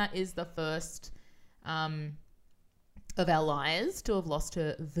that Hannah is the first of our liars to have lost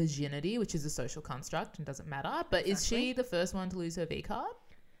her virginity, which is a social construct and doesn't matter? But is she the first one to lose her V card?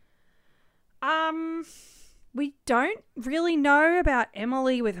 We don't really know about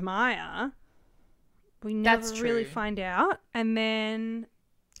Emily with Maya. We never That's really true. find out. And then,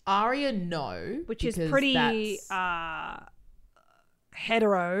 Aria, no. which is because pretty, that's-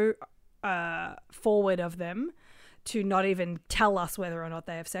 hetero forward of them to not even tell us whether or not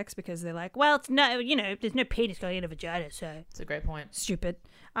they have sex because they're like, well, it's no, there's no penis going in a vagina, so It's a great point. stupid.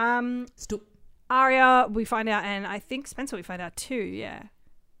 Stop. Arya, we find out, and I think Spencer, we find out too. Yeah,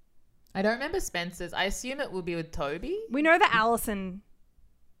 I don't remember Spencer's. I assume it will be with Toby. we know that Allison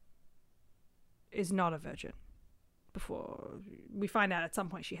is not a virgin. Before we find out at some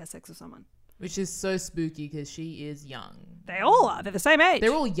point she has sex with someone. Which is so spooky because she is young. They all are. They're the same age.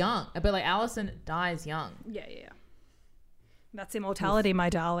 They're all young. But like Allison dies young. Yeah. That's immortality, my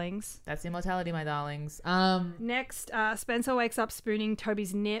darlings. That's immortality, my darlings. Next, Spencer wakes up spooning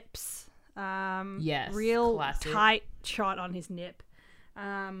Toby's nips. Yes, Real classic. tight shot on his nip.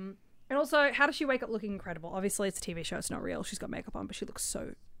 And also, how does she wake up looking incredible? Obviously, it's a TV show. It's not real. She's got makeup on, but she looks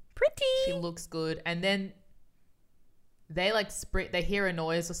so pretty. She looks good. And then they like they hear a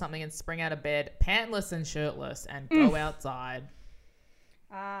noise or something and spring out of bed, pantless and shirtless, and go outside.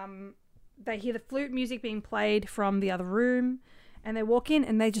 They hear the flute music being played from the other room, and they walk in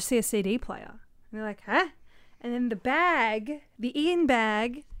and they just see a CD player. And they're like, huh? And then the Ian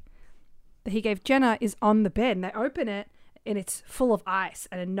bag that he gave Jenna is on the bed, and they open it and it's full of ice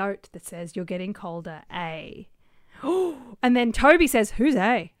and a note that says, "You're getting colder, A." And then Toby says, "Who's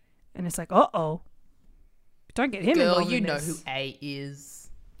A?" And it's like, uh-oh. Don't get him Girl, involved you in know this. who A is.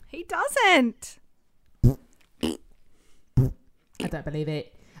 He doesn't. I don't believe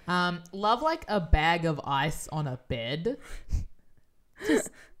it. Love like a bag of ice on a bed.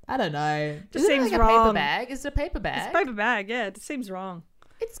 I don't know. Just Isn't it seems like wrong. a paper bag? Is it a paper bag? It's a paper bag, yeah. It seems wrong.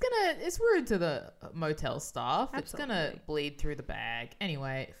 It's rude to the motel staff. It's gonna Absolutely. bleed through the bag.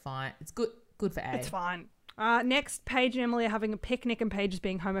 Anyway, fine. It's good for A. It's fine. Next, Paige and Emily are having a picnic, and Paige is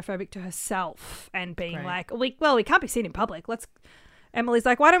being homophobic to herself and being Great. like, we can't be seen in public. Emily's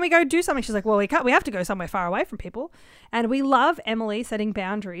like, why don't we go do something? She's like, well, we have to go somewhere far away from people. And we love Emily setting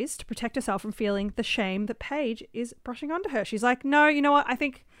boundaries to protect herself from feeling the shame that Paige is brushing onto her. She's like, no, you know what? I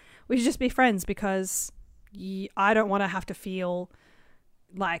think we should just be friends because I don't want to have to feel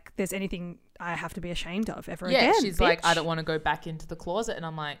like there's anything I have to be ashamed of ever again. She's like, I bitch. don't want to go back into the closet. And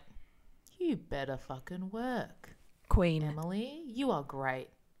I'm like, you better fucking work, Queen. Emily. You are great.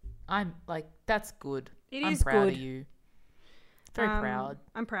 I'm like, that's good. It I'm is proud good. of you. Very proud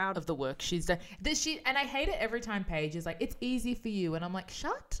I'm proud. of the work she's done. And I hate it every time Paige is like, it's easy for you. And I'm like,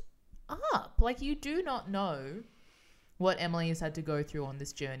 shut up. Like, you do not know what Emily has had to go through on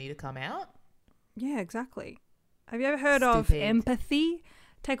this journey to come out. Yeah, exactly. Have you ever heard of Stupid. empathy?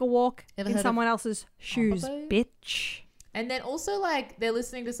 Take a walk Ever in heard of someone else's shoes, empathy? bitch. And then also, like, they're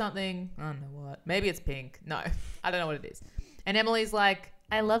listening to something. I don't know what. Maybe it's Pink. No, I don't know what it is. And Emily's like,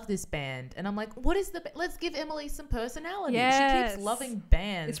 I love this band. And I'm like, what is let's give Emily some personality. She Yes. keeps loving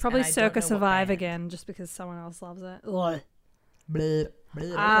bands. It's probably and I don't Circa know what Survive band. again, just because someone else loves it. Bleh, bleh,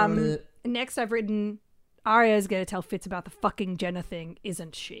 bleh. Next, I've written, Arya's going to tell Fitz about the fucking Jenna thing,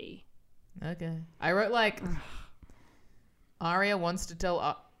 isn't she? Okay. I wrote like, Arya wants to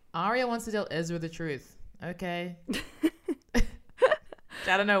tell Ezra the truth. Okay.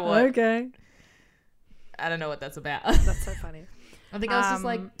 I don't know what. Okay. I don't know what that's about. That's so funny. I think I was just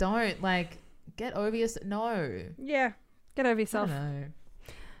like, don't get over yourself. No. Yeah. Get over I yourself. don't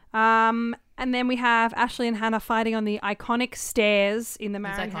know. And then we have Ashley and Hannah fighting on the iconic stairs in the These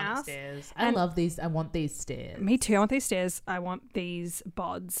Marin iconic house. stairs. I And- love these. I want these stairs. Me too. I want these stairs. I want these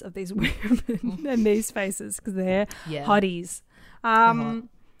bods of these women and these faces because they're Yeah. hotties. hot.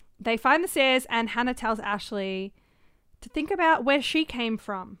 They find the stairs, and Hannah tells Ashley to think about where she came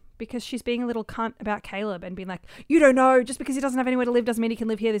from because she's being a little cunt about Caleb and being like, you don't know, just because he doesn't have anywhere to live doesn't mean he can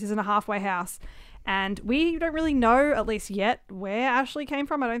live here. This isn't a halfway house. And we don't really know, at least yet, where Ashley came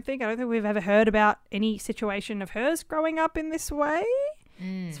from. I don't think we've ever heard about any situation of hers growing up in this way,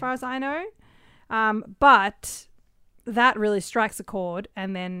 as far as I know. But that really strikes a chord.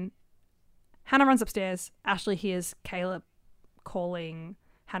 And then Hannah runs upstairs. Ashley hears Caleb calling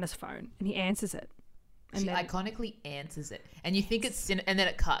Hannah's phone, and he answers it. And She then, iconically answers it, and you think it's and then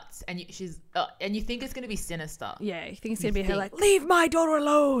it cuts, and and you think it's going to be sinister. yeah, you think it's gonna You be her think. like, leave my daughter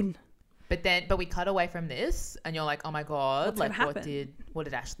alone. But we cut away from this, and you're like, oh my god, What's like gonna what happen?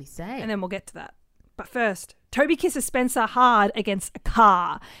 did Ashley say? And then we'll get to that. But first, Toby kisses Spencer hard against a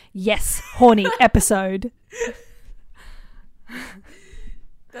car. Yes, horny episode.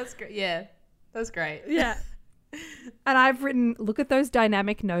 That's great. Yeah, that's great. Yeah. And I've written, look at those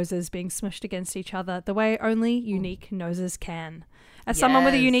dynamic noses being smushed against each other the way only unique noses can. As someone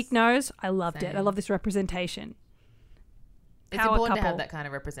with a Yes. unique nose, I loved it. I Same. love this representation. It's Power important to couple. have that kind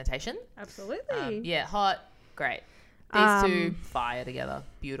of representation. Absolutely. Yeah, hot, great. These two fire together,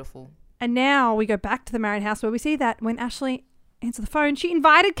 beautiful. And now we go back to the married house where we see that when Ashley answer the phone. She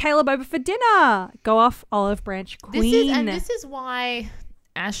invited Caleb over for dinner. Go off, Olive Branch Queen. This is why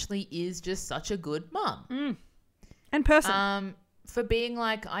Ashley is just such a good mum. And person. For being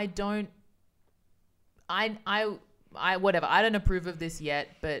like, I whatever. I don't approve of this yet,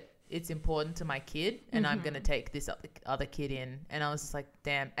 but it's important to my kid, and I'm going to take this other kid in. And I was just like,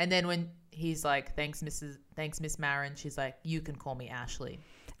 damn. And then when he's like, thanks, Miss Marin, she's like, you can call me Ashley.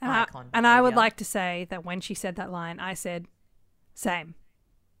 And I would like to say that when she said that line, I said, same.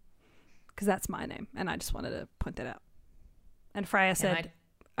 Because that's my name. And I just wanted to point that out. And Freya said,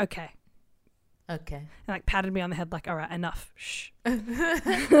 okay. Okay. And like patted me on the head like, all right, enough. Shh.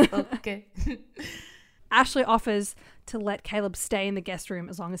 Okay. Ashley offers to let Caleb stay in the guest room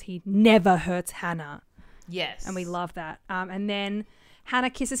as long as he never hurts Hannah. Yes. And we love that. And then Hannah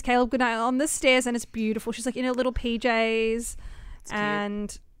kisses Caleb goodnight on the stairs, and it's beautiful. She's like in her little PJs.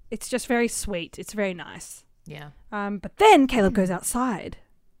 And it's just very sweet. It's very nice. Yeah. But then Caleb goes outside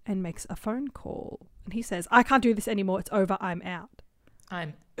and makes a phone call. And he says, I can't do this anymore. It's over. I'm out.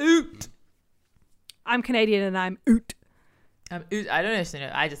 I'm oot. I'm Canadian and I'm oot. I'm oot. I don't actually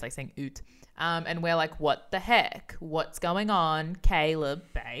know. I just like saying oot. And we're like, what the heck? What's going on? Caleb,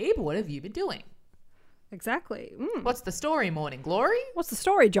 babe, what have you been doing? Exactly. What's the story, Morning Glory? What's the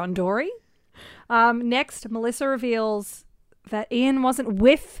story, John Dory? Next, Melissa reveals that Ian wasn't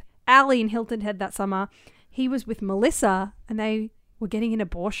with Ali in Hilton Head that summer. He was with Melissa, and they were getting an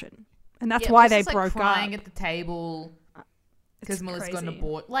abortion. And that's why they broke crying up. at the table because Melissa got an crazy.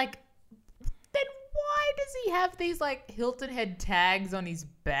 abort. Like, then why does he have these like Hilton Head tags on his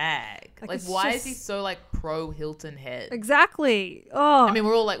bag? Like it's why is just- he so like pro Hilton Head? Exactly. Oh, I mean,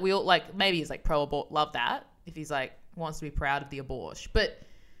 we all like maybe he's like pro abort. Love that if he's like wants to be proud of the abortion, but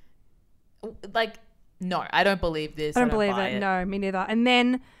like no, I don't believe this. I don't believe buy it. No, me neither. And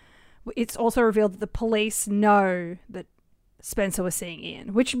then it's also revealed that the police know that Spencer was seeing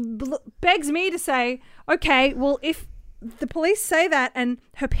Ian, which begs me to say, okay, well, if the police say that and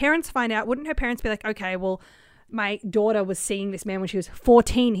her parents find out, wouldn't her parents be like, okay, well, my daughter was seeing this man when she was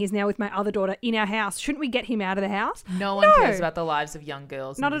 14. He's now with my other daughter in our house. Shouldn't we get him out of the house? No one cares about the lives of young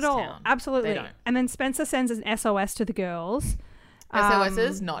girls. Not in at this all. town. Absolutely. They don't. And then Spencer sends an SOS to the girls. SOS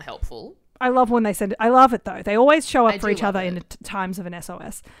is not helpful. I love when they send it. I love it though. They always show up I for do each love other in times of an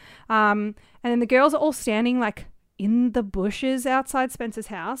SOS. And then the girls are all standing like in the bushes outside Spencer's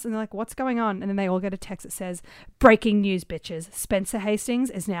house, and they're like, what's going on? And then they all get a text that says, breaking news, bitches. Spencer Hastings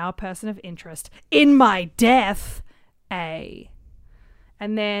is now a person of interest. In my death, A.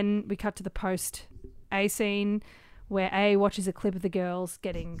 And then we cut to the post-A scene where A watches a clip of the girls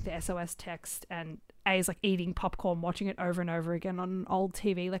getting the SOS text, and A is like eating popcorn, watching it over and over again on an old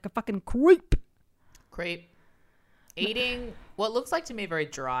TV like a fucking creep. Eating what looks like to me very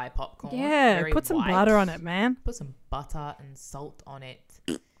dry popcorn. Yeah, very put some white. butter on it, man. Put some butter and salt on it.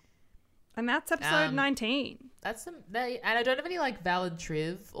 And that's episode 19. That's and I don't have any like valid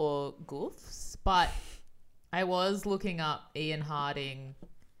triv or goofs, but I was looking up Ian Harding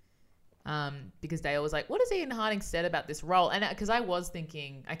because Dale was like, what has Ian Harding said about this role? And because I was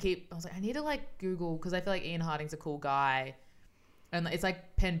thinking, I was like, I need to like Google, because I feel like Ian Harding's a cool guy. And it's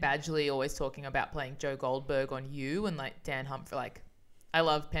like Penn Badgley always talking about playing Joe Goldberg on You, and like Dan Humphrey, like I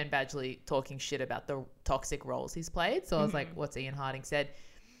love Penn Badgley talking shit about the toxic roles he's played. So I was like, what's Ian Harding said?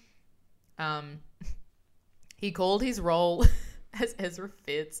 He called his role as Ezra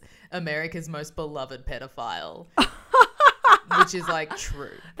Fitz America's most beloved pedophile, which is like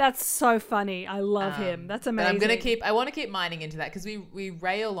true. That's so funny. I love him. That's amazing. But I want to keep mining into that because we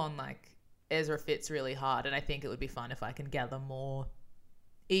rail on like Ezra Fitz really hard, and I think it would be fun if I can gather more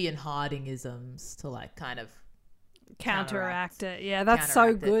Ian Harding-isms to like kind of counteract it. Yeah, that's so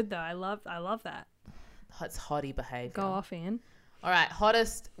counteract it. good though. I love that. It's hottie behavior. Go off, Ian. All right,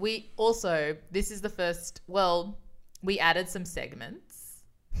 hottest. This is the first, we added some segments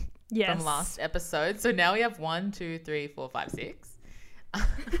Yes. from last episode. So now we have 1, 2, 3, 4, 5, 6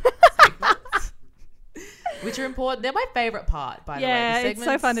 segments, which are important. They're my favorite part, by the way. Yeah, The it's so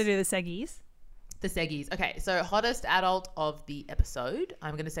segments. fun to do the seggies. The seggies. Okay, so hottest adult of the episode.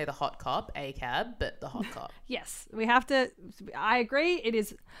 I'm going to say the hot cop, ACAB, but the hot cop Yes, we have to. I agree. It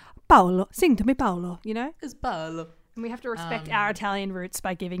is Paolo. Sing to me, Paolo. You know, is Paolo. and we have to respect our Italian roots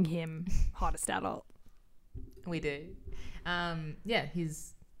by giving him hottest adult. We do. Yeah,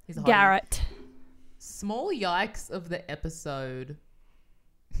 he's a hottie. Garrett. Small yikes of the episode.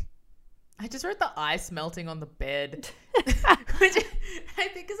 I just wrote the ice melting on the bed, which I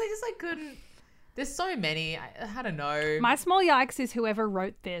think because I couldn't. There's so many. I don't know. My small yikes is whoever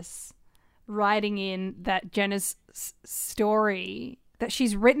wrote this, writing in that Jenna's story that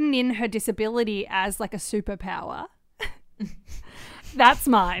she's written in her disability as like a superpower. That's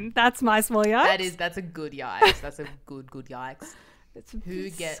mine. That's my small yikes. That's a good yikes. That's a good yikes. Who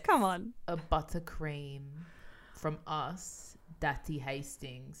It's- gets Come on. a buttercream from us, Daddy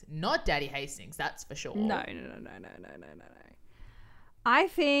Hastings? Not Daddy Hastings, that's for sure. No. I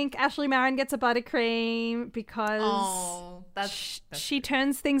think Ashley Marin gets a buttercream because Oh, she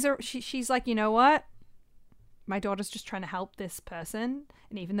turns things. She's like, you know what? My daughter's just trying to help this person,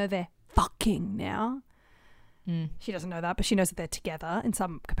 and even though they're fucking now, she doesn't know that, but she knows that they're together in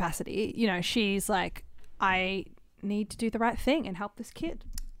some capacity. You know, she's like, I need to do the right thing and help this kid.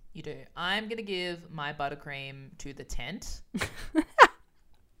 You do. I'm going to give my buttercream to the tent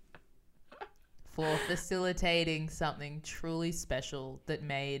for facilitating something truly special that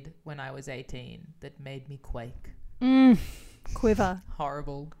made, when I was 18, that made me quake. Quiver.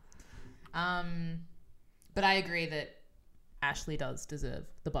 Horrible. But I agree that Ashley does deserve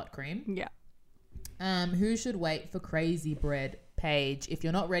the butt cream. Yeah. Who should wait for Crazy Bread? Paige, if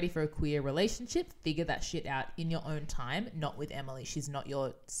you're not ready for a queer relationship, figure that shit out in your own time, not with Emily. She's not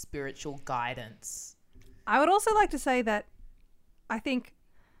your spiritual guidance. I would also like to say that I think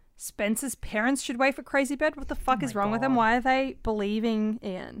Spencer's parents should wait for Crazy Bed. What the fuck is wrong with them? God. Why are they believing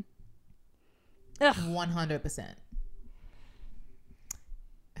Ian? Ugh. 100%.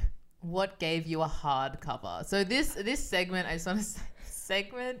 What gave you a hardcover? So this segment, I just want to say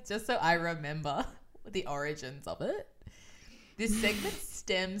segment just so I remember the origins of it. This segment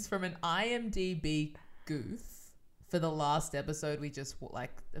stems from an IMDb goof for the last episode we just,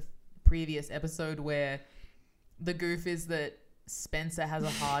 like the previous episode, where the goof is that Spencer has a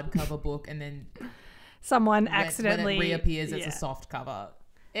hardcover book and then Someone when accidentally it reappears as yeah. a soft cover.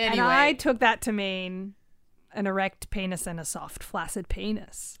 And Anyway, I took that to mean an erect penis and a soft, flaccid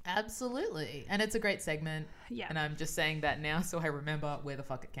penis. absolutely. And it's a great segment. Yeah. And I'm just saying that now so I remember where the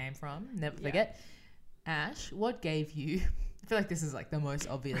fuck it came from. Never forget. Ash, what gave you... I feel like this is like the most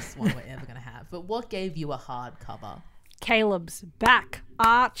obvious one we're ever going to have. But what gave you a hardcover? Caleb's back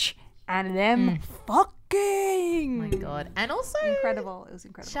arch and them fucking. Oh my God. And also... Incredible. It was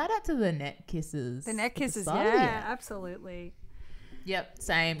incredible. Shout out to the neck kisses. The neck at the kisses, start of the yeah, app. absolutely. Yep,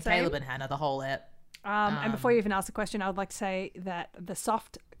 same. Caleb and Hannah, the whole app. And before you even ask the question, I would like to say that the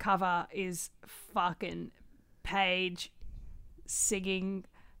soft cover is fucking Paige singing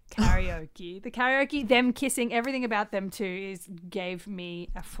karaoke. The karaoke, them kissing, everything about them two gave me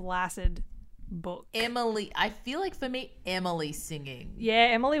a flaccid book. Emily, I feel like for me, Emily singing Yeah,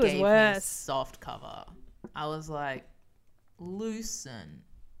 Emily was gave me a worse. soft cover. I was like, loosen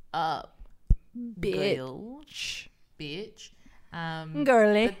up, girl, bitch.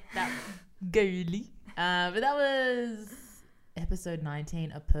 Girly. But that girly. But that was episode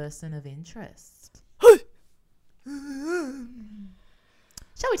 19, A Person of Interest.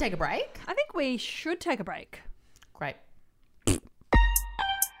 Shall we take a break? I think we should take a break. Great.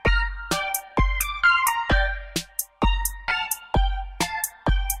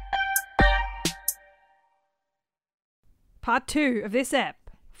 Part 2 of this ep.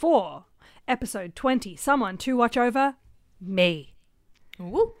 4. Episode 20. Someone to watch over me.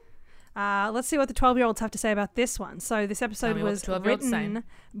 Woo. Let's see what the 12-year-olds have to say about this one. So this episode me what was the 12-year-olds say. written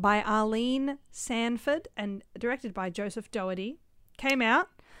by Arlene Sanford and directed by Joseph Doherty. Came out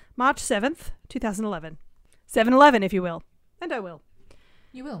March 7th, 2011. 7-11, if you will. And I will.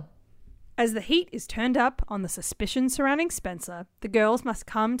 You will. As the heat is turned up on the suspicion surrounding Spencer, the girls must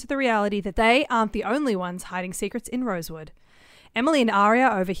come to the reality that they aren't the only ones hiding secrets in Rosewood. Emily and Aria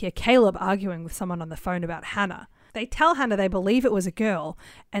overhear Caleb arguing with someone on the phone about Hannah. They tell Hannah they believe it was a girl,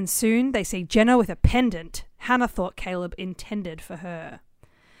 and soon they see Jenna with a pendant Hannah thought Caleb intended for her.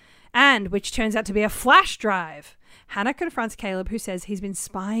 And which turns out to be a flash drive. Hannah confronts Caleb, who says he's been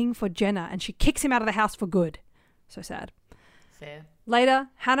spying for Jenna, and she kicks him out of the house for good. So sad. Fair. Later,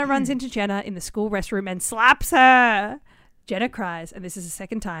 Hannah runs into Jenna in the school restroom and slaps her. Jenna cries, and this is the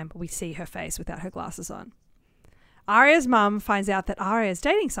second time we see her face without her glasses on. Aria's mum finds out that Aria is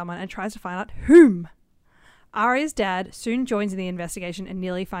dating someone and tries to find out whom. Aria's dad soon joins in the investigation and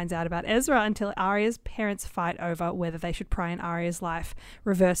nearly finds out about Ezra until Aria's parents fight over whether they should pry in Aria's life,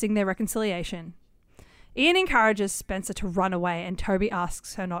 reversing their reconciliation. Ian encourages Spencer to run away, and Toby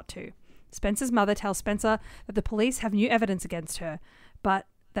asks her not to. Spencer's mother tells Spencer that the police have new evidence against her, but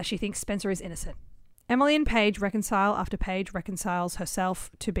that she thinks Spencer is innocent. Emily and Paige reconcile after Paige reconciles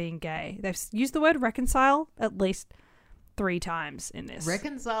herself to being gay. They've used the word reconcile at least 3 times in this.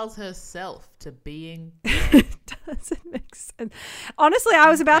 Reconciles herself to being Doesn't make sense. Honestly, I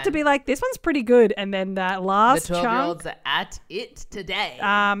was about to be like, this one's pretty good. And then that the last 12-year-olds chunk, are at it today.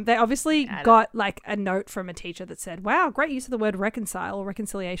 they obviously Got it. got like a note from a teacher that said, wow, great use of the word reconcile or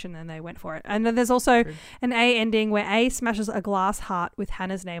reconciliation. And they went for it. And then there's also an A ending where A smashes a glass heart with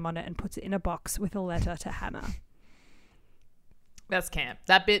Hannah's name on it and puts it in a box with a letter to Hannah. That's camp.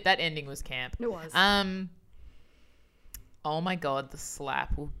 That ending was camp. It was. Oh my god, the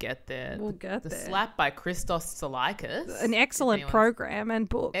slap. We'll get there. We'll get the there. Slap by Christos Tsalakis. An excellent Anyone's- program and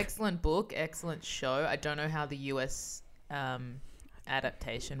book. Excellent book, excellent show. I don't know how the US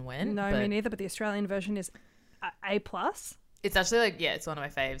adaptation went. No, but me neither. But the Australian version is A+. it's actually like, yeah, it's one of my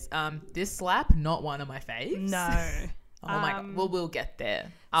faves. This slap, not one of my faves. No. Oh my god. Well, we'll get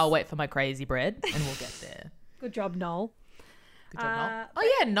there. I'll wait for my crazy bread and we'll get there. Good job, Noel. Good job, Noel.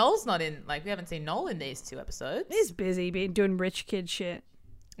 Oh yeah, Noel's not in. Like, we haven't seen Noel in these 2 episodes. He's busy being doing rich kid shit.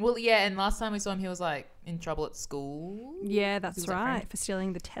 Well, yeah, and last time we saw him, he was like in trouble at school. Yeah, that's was our right. friend. For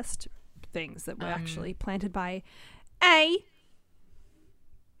stealing the test things that were actually planted by A.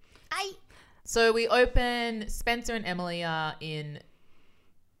 So we open. Spencer and Emily are in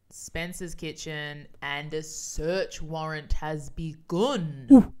Spencer's kitchen, and a search warrant has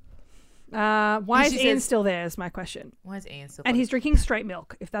begun. Why is she Ian says- still there is my question. Why is Ian still? And he's drinking straight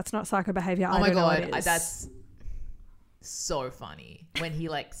milk. If that's not psycho behavior, Oh I my don't know what god, is. that's so funny when he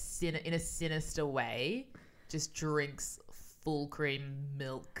like in a sinister way just drinks full cream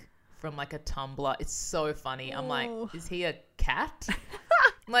milk from like a tumbler. It's so funny. I'm like, Oh. is he a cat?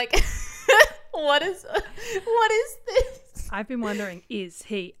 Like, what is this? I've been wondering, is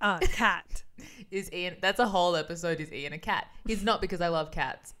he a cat? Is Ian? That's a whole episode. Is Ian a cat? He's not, because I love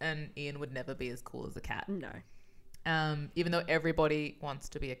cats, and Ian would never be as cool as a cat. No. Even though everybody wants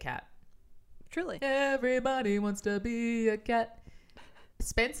to be a cat. Truly. Everybody wants to be a cat.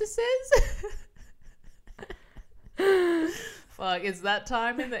 Spencer says. Fuck, it's that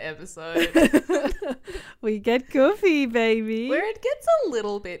time in the episode We get goofy, baby. where it gets a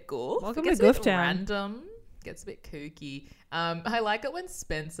little bit goof. Welcome It gets to a bit Goof Town. random. Gets a bit kooky. I like it when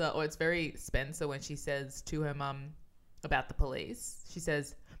Spencer, or it's very Spencer when she says to her mum about the police. She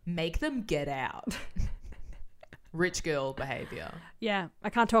says, "Make them get out." Rich girl behavior. Yeah, I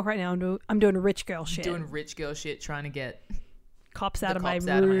can't talk right now. I'm doing rich girl shit. Doing rich girl shit, trying to get cops the out of my cops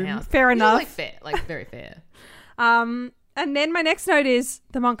room. out of my house. Fair Which is, enough. like fair, like very fair. And then my next note is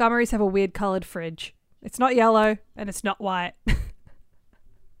the Montgomerys have a weird coloured fridge. It's not yellow and it's not white.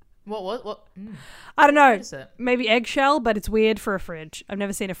 What? I don't know. What is it? Maybe eggshell, but it's weird for a fridge. I've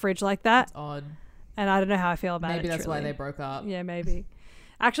never seen a fridge like that, Odd. and I don't know how I feel about it. Maybe that's why truly. they broke up. Yeah, maybe.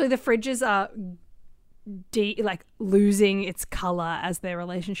 Actually, the fridges are like losing its color as their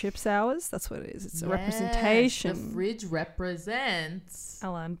relationship sours. That's what it is. It's a representation. The fridge represents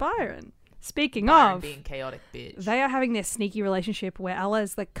Ella and Byron. Speaking Byron of, being chaotic bitch. they are having their sneaky relationship where Ella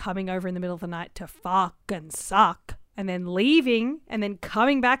is like coming over in the middle of the night to fuck and suck, and then leaving, and then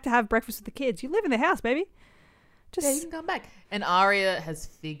coming back to have breakfast with the kids. You live in the house, baby. Just Yeah, you can come back. And Arya has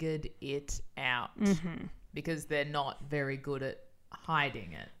figured it out Mm-hmm. because they're not very good at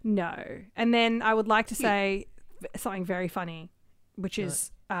hiding it. no. And then I would like to say something very funny, which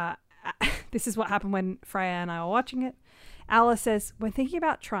is this is what happened when Freya and I were watching it. Ella says, "We're thinking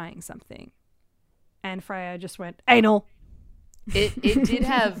about trying something," and Freya just went anal. It did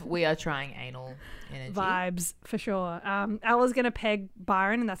have "we are trying anal" energy. Vibes for sure. Ella's gonna peg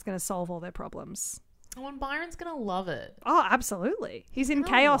Byron, and that's gonna solve all their problems. Oh, and Byron's gonna love it. Oh, absolutely. He's in I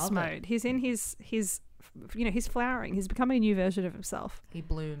chaos love it. mode. He's in his he's flowering. He's becoming a new version of himself. He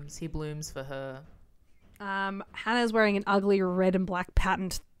blooms. He blooms for her. Hannah's wearing an ugly red and black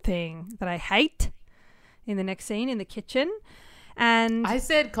patterned thing that I hate in the next scene in the kitchen. And I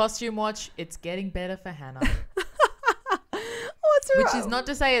said costume watch. It's getting better for Hannah. what's wrong? Which is not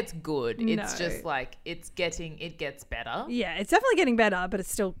to say it's good. It's No. just like it gets better. Yeah, it's definitely getting better, but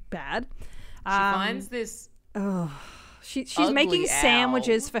it's still bad. She finds this. She's ugly making owl.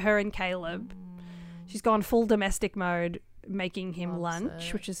 sandwiches for her and Caleb. She's gone full domestic mode, making him Loves lunch,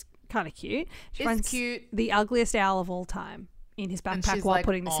 it. which is kind of cute. She It's finds cute. the ugliest owl of all time in his And backpack she's while like,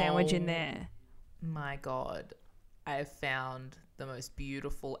 putting the sandwich in "Oh, there. My God, I have found the most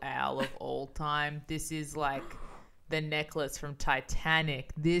beautiful owl of all time. This is like the necklace from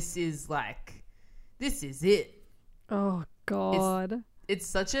Titanic. This is it. Oh God. It's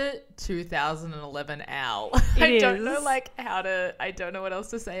such a 2011 owl. It I don't know is. I don't know what else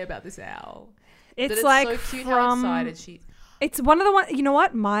to say about this owl. It's, But it's like so cute how from. excited she. It's one of the one. You know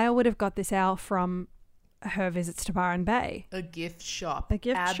what? Maya would have got this owl from her visits to Byron Bay. A gift shop. A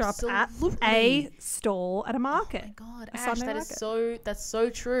gift shop at Absolutely. a stall at a market. Oh my God, A Ash, Sunday that is market. that's so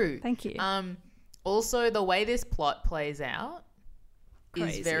true. Thank you. Also, the way this plot plays out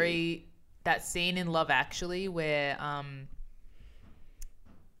Crazy. is very that scene in Love Actually where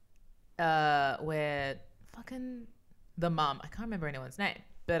fucking the mum, I can't remember anyone's name,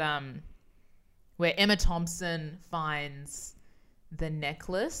 but where Emma Thompson finds the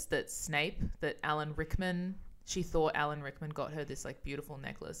necklace that Alan Rickman, she thought Alan Rickman got her this like beautiful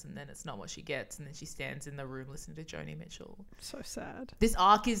necklace, and then it's not what she gets, and then she stands in the room listening to Joni Mitchell. So sad. This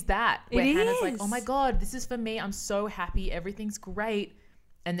arc is that where It Hannah's like, is. oh my God, this is for me, I'm so happy, everything's great,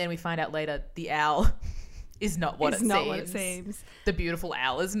 and then we find out later the owl is not what It's it not seems. what it seems. The beautiful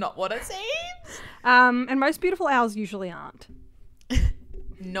owl is not what it seems. And most beautiful owls usually aren't.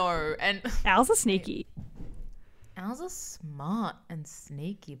 No, and Owls are sneaky. owls are smart and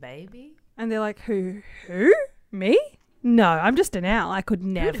sneaky, baby. And they're like, who? Me? No, I'm just an owl. I could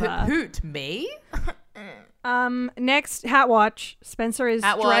never. Hoot, me? Next, Hat Watch. Spencer is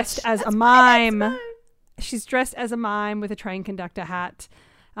Hat dressed Watch. as That's a mine, mime. She's dressed as a mime with a train conductor hat,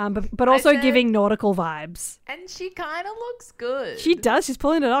 but also said- giving nautical vibes. And she kind of looks good. She does. She's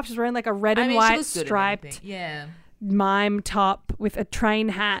pulling it off. She's wearing like a red I and mean, she white looks good in striped anything. Yeah. mime top with a train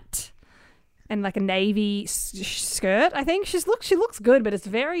hat and like a navy skirt. I think she looks good, but it's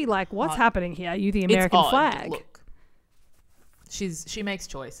very like, what's Hot. happening here? You the American it's odd. flag. Look, she makes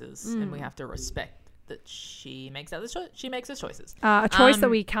choices, and we have to respect that she makes she makes those choices. A choice that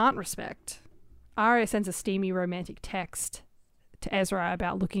we can't respect. Arya sends a steamy romantic text to Ezra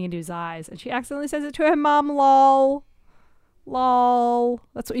about looking into his eyes, and she accidentally says it to her mum. Lol.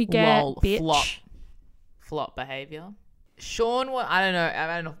 That's what you get, Lol, bitch. Flop behavior. Sean, I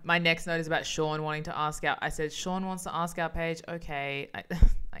don't know. My next note is about Sean wanting to ask out. I said Sean wants to ask out Paige. Okay,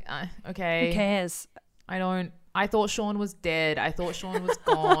 okay. Who cares? I thought Sean was dead. I thought Sean was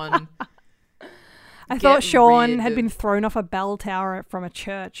gone. I thought Sean rid had of- been thrown off a bell tower from a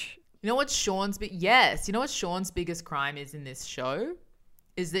church. You know what Sean's biggest crime is in this show?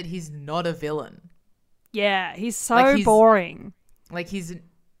 Is that he's not a villain. Yeah, he's so Like, he's- boring. Like he's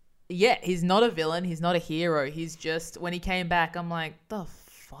not a villain. He's not a hero. He's just, when he came back, I'm like, the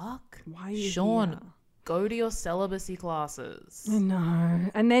fuck? Why are you Sean, here? go to your celibacy classes. I know.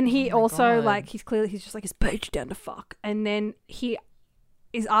 And then he Oh my also God. like he's just like, is Paige down to fuck? And then he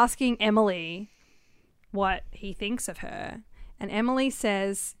is asking Emily what he thinks of her, and Emily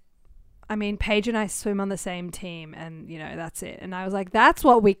says, I mean, Paige and I swim on the same team, and you know, that's it. And I was like, that's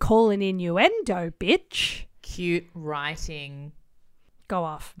what we call an innuendo, bitch. Cute writing Go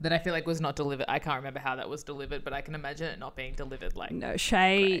off. that I feel like was not delivered. I can't remember how that was delivered, but I can imagine it not being delivered like, No,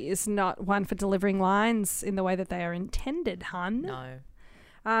 Shay Great. is not one for delivering lines in the way that they are intended, hun.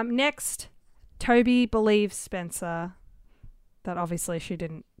 no. Next, Toby believes Spencer that obviously she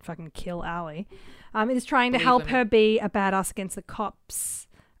didn't fucking kill Ali. Is trying to Believe help women. her be a badass against the cops.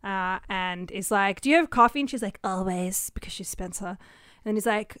 And is like, do you have coffee? And she's like, always, because she's Spencer. And he's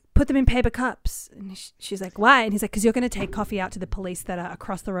like, put them in paper cups. And she's like, why? And he's like, because you're going to take coffee out to the police that are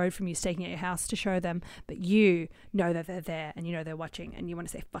across the road from you, staking at your house to show them. But you know that they're there and you know they're watching and you want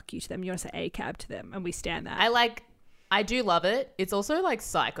to say fuck you to them. You want to say a cab to them. And we stand that. I do love it. It's also like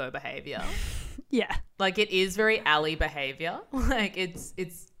psycho behavior. Yeah. Like it is very Ali behavior. Like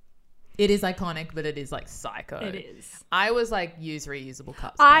it is iconic, but it is like psycho. It is. I was like, use reusable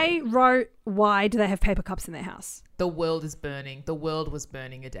cups. I wrote, why do they have paper cups in their house? The world is burning. The world was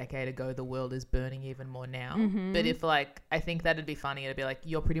burning a decade ago. The world is burning even more now. Mm-hmm. But if like, I think that'd be funny. It'd be like,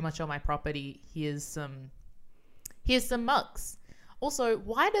 you're pretty much on my property. Here's some mugs. Also,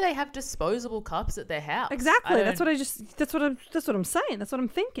 why do they have disposable cups at their house? Exactly. That's what I'm saying. That's what I'm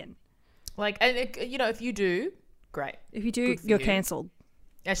thinking. Like, and if you do, great. If you do, Good for you're you. cancelled.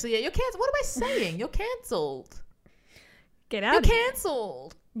 Actually, yeah, you're cancelled. What am I saying? You're cancelled. Get You're out of here.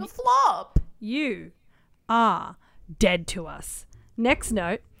 cancelled. The flop. You are dead to us. Next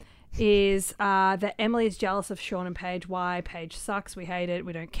note is that Emily is jealous of Sean and Paige. Why? Paige sucks. We hate it.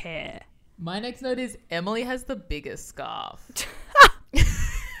 We don't care. My next note is Emily has the biggest scarf.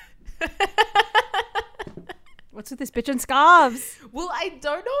 What's with this bitch and scarves? Well, I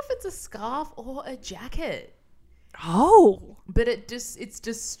don't know if it's a scarf or a jacket, Oh. but it's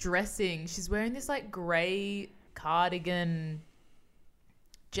distressing. She's wearing this like grey cardigan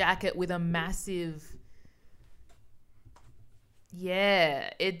jacket with a massive,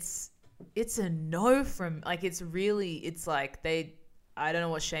 it's a no from, like, it's like I don't know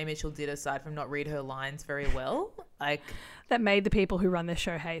what Shay Mitchell did aside from not read her lines very well. Like, That made the people who run this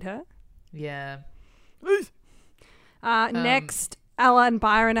show hate her. yeah. Next, Ella and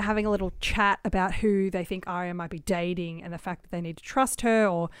Byron are having a little chat about who they think Arya might be dating and the fact that they need to trust her,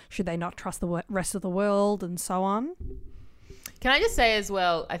 or should they not trust the rest of the world, and so on. Can I just say as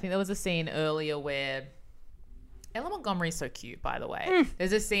well, I think there was a scene earlier where Ella Montgomery's so cute, by the way.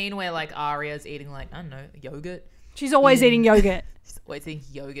 There's a scene where like Arya's eating like, I don't know, yogurt. She's always eating yogurt. She's always eating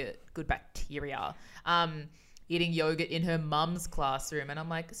yogurt, good bacteria. Eating yogurt in her mum's classroom. And I'm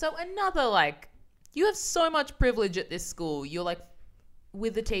like, so another like, you have so much privilege at this school. You're like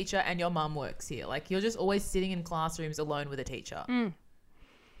with the teacher and your mum works here. Like you're just always sitting in classrooms alone with a teacher.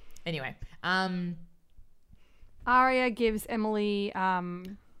 Anyway, Arya gives Emily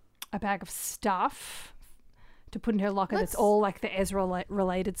a bag of stuff to put in her locker. That's all like the Ezra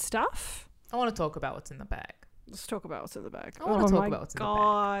related stuff. I want to talk about what's in the bag. Let's talk about what's in the bag. I want to talk about what's in the bag.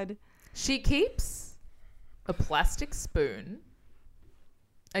 God. She keeps a plastic spoon.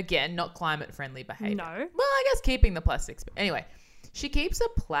 Again, not climate friendly behavior. No. Well, I guess keeping the plastic spoon. Anyway, she keeps a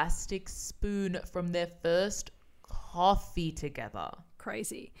plastic spoon from their first coffee together.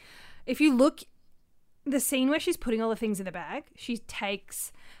 Crazy. If you look, the scene where she's putting all the things in the bag, she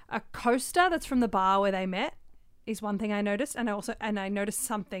takes a coaster that's from the bar where they met, is one thing I noticed. And I noticed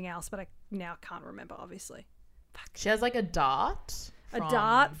something else, but I now can't remember, obviously. Fuck. She has like a dart. A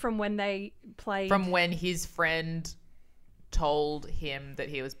dart from when they played. From when his friend told him that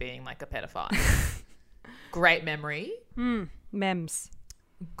he was being like a pedophile. Great memory. Mems.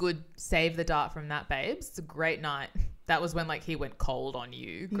 Good. Save the dart from that, babes. It's a great night. That was when like he went cold on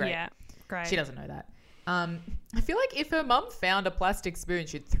you. Great. Yeah, great. She doesn't know that. I feel like if her mum found a plastic spoon,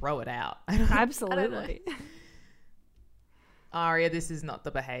 she'd throw it out. Absolutely. Arya, this is not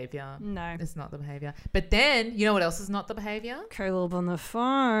the behavior. No. It's not the behavior. But then, you know what else is not the behavior? Caleb on the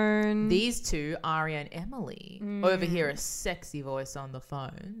phone. These two, Arya and Emily, overhear a sexy voice on the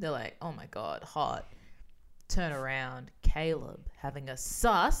phone. They're like, oh my God, hot. Turn around, Caleb having a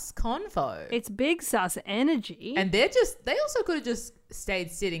sus convo. It's big sus energy. And they also could have just stayed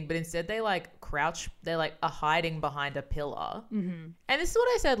sitting, but instead they like crouch, they like are hiding behind a pillar. Mm-hmm. And this is what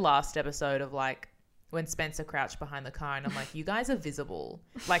I said last episode of like, when Spencer crouched behind the car and I'm like, you guys are visible.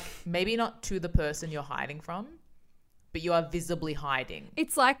 Like maybe not to the person you're hiding from, but you are visibly hiding.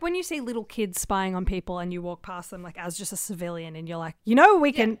 It's like when you see little kids spying on people and you walk past them like as just a civilian and you're like, you know,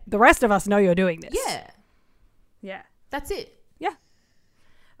 we can, the rest of us know you're doing this. Yeah. Yeah. That's it. Yeah.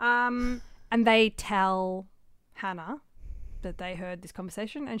 And they tell Hannah that they heard this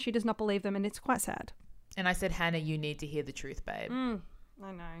conversation and she does not believe them and it's quite sad. And I said, Hannah, you need to hear the truth, babe.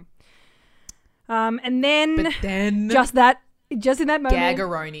 I know. And then, But then just in that moment,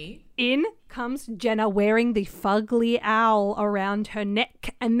 Gaggeroni. in comes Jenna wearing the fugly owl around her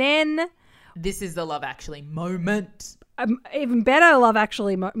neck. And then This is the Love Actually moment. even better Love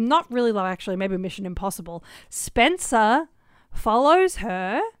Actually, not really Love Actually, maybe Mission Impossible. Spencer follows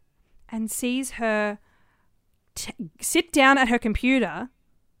her and sees her sit down at her computer.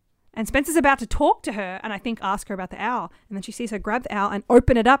 And Spencer's about to talk to her and I think ask her about the owl. And then she sees her grab the owl and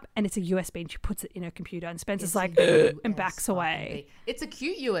open it up and it's a USB and she puts it in her computer. And Spencer's like, and backs away. It's a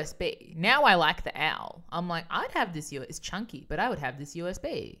cute USB. Now I like the owl. I'm like, I'd have this It's chunky, but I would have this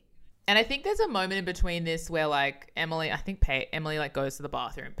USB. And I think there's a moment in between this where like Emily like goes to the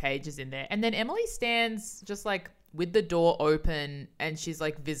bathroom. Paige is in there. And then Emily stands just like with the door open and she's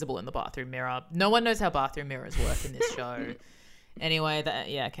like visible in the bathroom mirror. No one knows how bathroom mirrors work in this show. Anyway,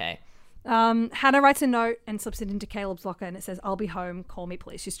 okay. Hannah writes a note and slips it into Caleb's locker and it says, I'll be home, call me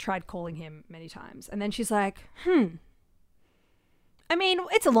please. She's tried calling him many times. And then she's like, I mean,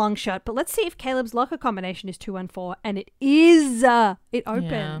 it's a long shot, but let's see if Caleb's locker combination is 214. And it is. It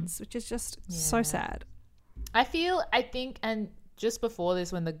opens, which is just so sad. I think, and just before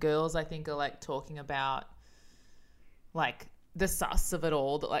this, when the girls, I think, are like talking about like the sus of it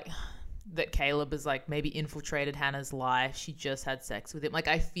all, that Caleb has like maybe infiltrated Hannah's life. She just had sex with him. Like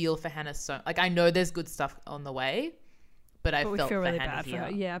I feel for Hannah I know there's good stuff on the way, but I felt feel for really Hannah bad here. for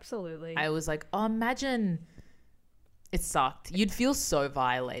her. Yeah, absolutely. I was like, oh, imagine it sucked. You'd feel so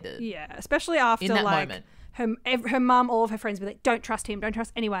violated. Yeah, especially after in that like moment. her mum, all of her friends be like, don't trust him, don't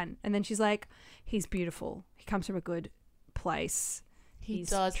trust anyone. And then she's like, he's beautiful. He comes from a good place. He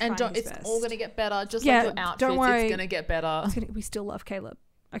does. And it's it's all going to get better. Just Yeah, like your outfits, don't worry. it's going to get better. We still love Caleb.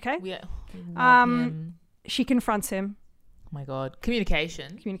 Okay? We love him. She confronts him. Oh my God.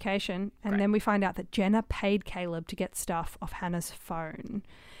 Communication. And Great. then we find out that Jenna paid Caleb to get stuff off Hannah's phone.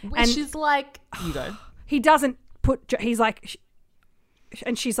 Which is like, you go. He doesn't he's like,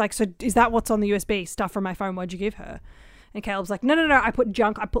 and she's like, so is that what's on the USB? Stuff from my phone, what'd you give her? And Caleb's like, no, I put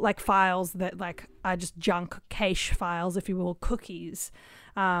junk. I put like files that like are just junk cache files, if you will, cookies.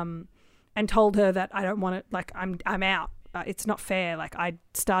 And told her that I don't want it, like I'm out. it's not fair. Like I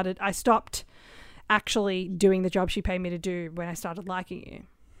stopped actually doing the job she paid me to do when I started liking you.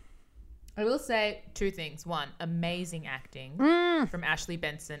 I will say 2 things. 1, amazing acting from Ashley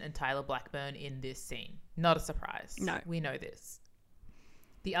Benson and Tyler Blackburn in this scene. Not a surprise. No. We know this.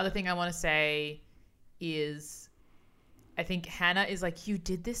 The other thing I want to say is I think Hannah is like, you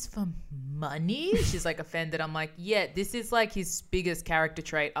did this for money? She's like offended. I'm like, yeah, this is like his biggest character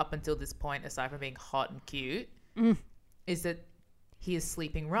trait up until this point, aside from being hot and cute, is that he is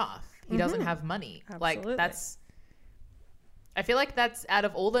sleeping rough. He doesn't have money. Absolutely. Like that's... I feel like that's, out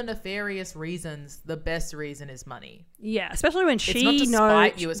of all the nefarious reasons, the best reason is money. Yeah, especially when It's she not to knows.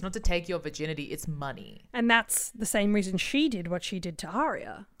 spite you. It's not to take your virginity. It's money. And that's the same reason she did what she did to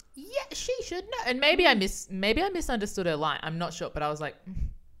Arya. Yeah, she should know. And maybe I misunderstood her line. I'm not sure, but I was like,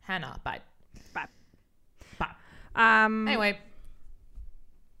 Hannah, bye. Anyway,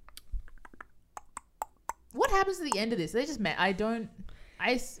 what happens at the end of this? They just met.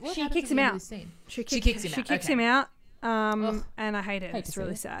 She kicks him out. She kicks him out. And I hate it. Hate to It's see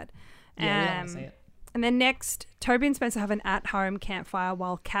really it. sad. Yeah, we don't want to see it. And then next, Toby and Spencer have an at-home campfire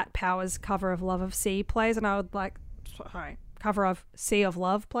while Cat Power's cover of Love of Sea plays, and I would like, sorry, cover of Sea of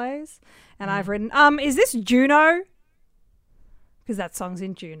Love plays, and I've written, is this Juno? Because that song's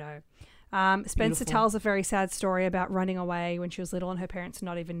in Juno. Spencer Beautiful. tells a very sad story about running away when she was little and her parents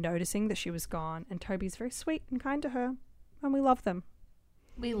not even noticing that she was gone, and Toby's very sweet and kind to her, and we love them.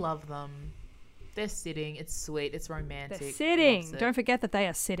 We love them. They're sitting. It's sweet. It's romantic. They're sitting. Loves it. Don't forget that they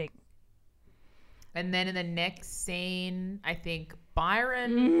are sitting. And then in the next scene, I think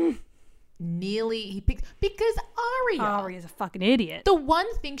Byron he picks, because Arya's a fucking idiot. the one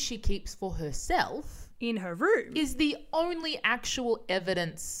thing she keeps for herself In her room. is the only actual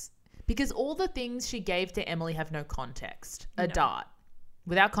evidence, because all the things she gave to Emily have no context. A dart.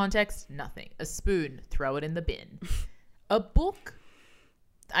 Without context, nothing. A spoon, throw it in the bin. A book,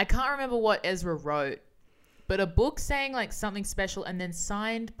 I can't remember what Ezra wrote, but a book saying like something special and then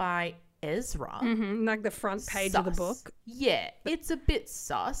signed by Ezra. Like the front page of the Sus. book. Yeah, it's a bit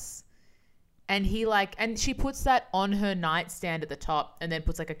sus. And and she puts that on her nightstand at the top and then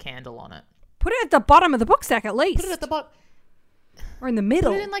puts like a candle on it. Put it at the bottom of the book stack at least. Put it at the bottom. Or in the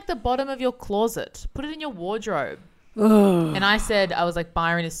middle. Put it in like the bottom of your closet. Put it in your wardrobe. And I was like,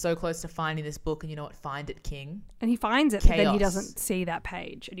 Byron is so close to finding this book, and you know what? Find it, King. And he finds it, but then he Chaos. doesn't see that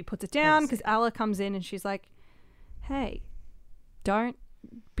page. And he puts it down because Ella comes in and she's like, hey, don't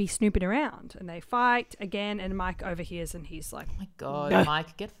be snooping around. And they fight again, and Mike overhears and he's like, Oh my God,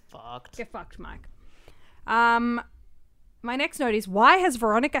 Mike, get fucked. get fucked, Mike. My next note is, why has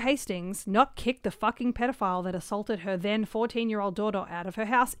Veronica Hastings not kicked the fucking pedophile that assaulted her then 14-year-old daughter out of her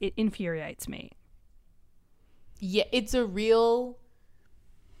house? It infuriates me. Yeah, it's a real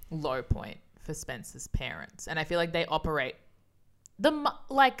low point for Spencer's parents. And I feel like they operate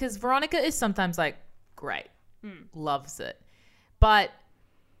because Veronica is sometimes like, great, loves it. But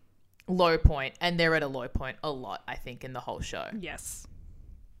low point, and they're at a low point a lot, I think, in the whole show. Yes.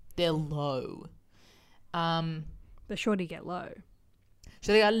 They're low. The shorty get low.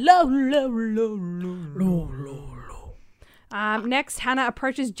 So they go low. Next, Hannah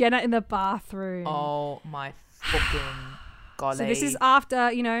approaches Jenna in the bathroom. Oh my fucking golly. So this is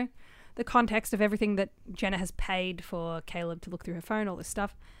after, the context of everything that Jenna has paid for Caleb to look through her phone, all this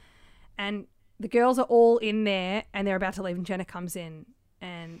stuff. And the girls are all in there and they're about to leave, and Jenna comes in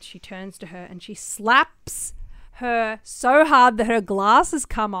and she turns to her and she slaps her so hard that her glasses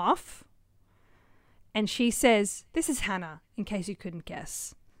come off. And she says, "This is Hannah, in case you couldn't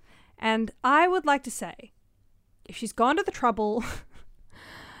guess." And I would like to say, if she's gone to the trouble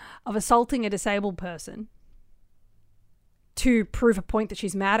of assaulting a disabled person to prove a point that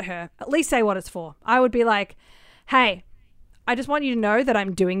she's mad at her, at least say what it's for. I would be like, hey, I just want you to know that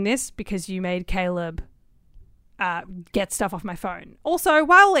I'm doing this because you made Caleb get stuff off my phone. Also,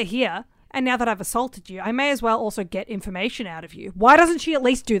 while we're here, and now that I've assaulted you, I may as well also get information out of you. Why doesn't she at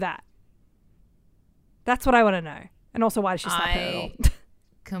least do that? That's what I want to know. And also, why does she slap her at all?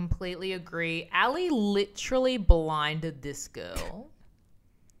 Completely agree. Ali literally blinded this girl.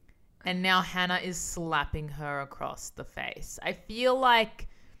 And now Hannah is slapping her across the face. I feel like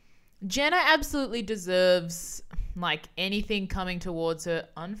Jenna absolutely deserves like anything coming towards her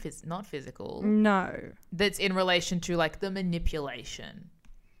not physical. No. That's in relation to like the manipulation.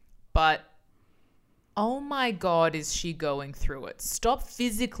 But oh my God, is she going through it? Stop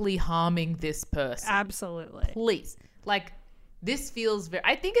physically harming this person. Absolutely. Please. Like, this feels very...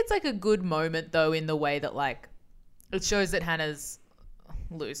 I think it's like a good moment though, in the way that like it shows that Hannah's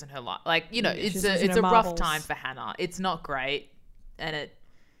losing her life. Like, she's it's losing a her rough marbles. time for Hannah. It's not great. And it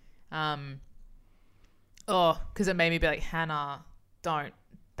Oh, because it made me be like, Hannah, don't.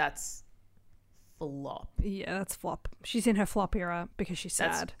 That's flop. Yeah, that's flop. She's in her flop era because she's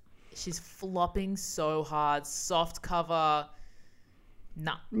That's- sad. She's flopping so hard. Soft cover.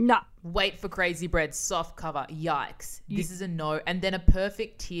 Nah. No. Wait for Crazy Bread. Soft cover. Yikes. This is a no. And then a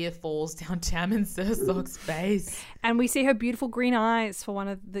perfect tear falls down Chairman Sursok's face. And we see her beautiful green eyes for one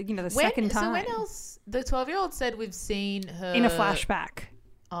of the, the second time. So when else? The 12-year-old said we've seen her. In a flashback.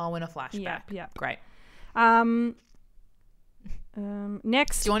 Oh, in a flashback. Yep. Great.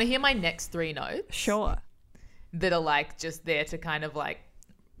 Next. Do you want to hear my next 3 notes? Sure. That are like just there to kind of like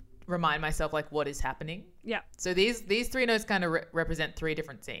remind myself like what is happening. Yeah. So these 3 notes kind of represent 3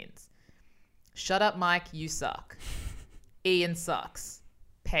 different scenes. Shut up, Mike, you suck. Ian sucks.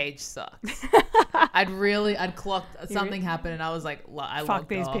 Paige sucks. I'd clocked something happened and I was like, I Fuck logged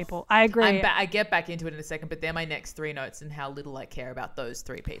these off. people. I agree. I get back into it in a second, but they're my next 3 notes and how little I care about those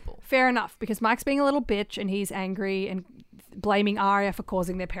 3 people. Fair enough, because Mike's being a little bitch and he's angry and blaming Arya for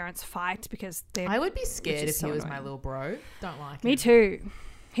causing their parents' fight because they're. I would be scared is if so he was my annoying. little bro. Don't like Me him. too.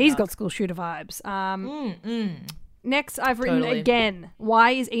 He's got school shooter vibes. Next, I've written Totally. again.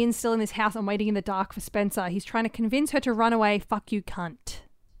 Why is Ian still in this house and waiting in the dark for Spencer? He's trying to convince her to run away. Fuck you, cunt.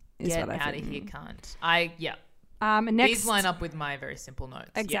 Is Get what I've out of written. here, cunt. Yeah. And next, These line up with my very simple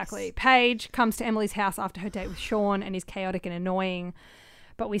notes. exactly. Yes. Paige comes to Emily's house after her date with Sean and is chaotic and annoying.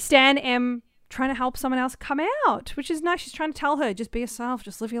 But we stand Em trying to help someone else come out, which is nice. She's trying to tell her, just be yourself,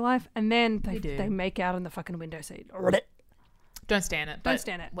 just live your life. And then they make out in the fucking window seat. Don't stand it. Don't but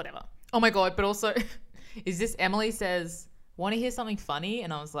stand it. Whatever. Oh my God. But also, is this Emily says, want to hear something funny?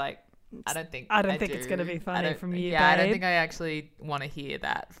 And I was like, I don't think it's going to be funny don't- from you, Yeah, I don't babe. think I actually want to hear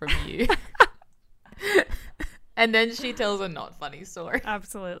that from you. And then she tells a not funny story.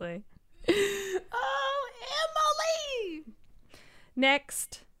 Absolutely. Oh, Emily!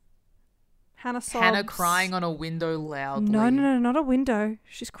 Next, Hannah sobs. Hannah crying on a window loudly. No, not a window.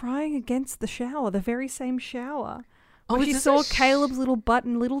 She's crying against the shower, the very same shower. Oh, Where is she this saw a Caleb's little butt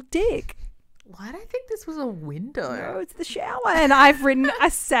and little dick. Why do I think this was a window? No, it's the shower. And I've written a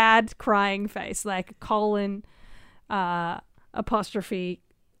sad crying face, like colon, apostrophe,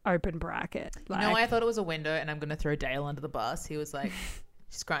 open bracket. You Like, know, I thought it was a window, and I'm going to throw Dale under the bus. He was like,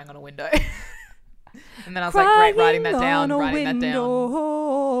 she's crying on a window. And then I was like, great, writing that down.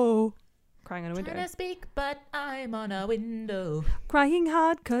 Crying on a window. Trying to speak, but I'm on a window. Crying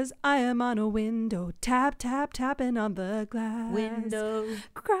hard 'cause I am on a window. Tap, tap, tapping on the glass. Window.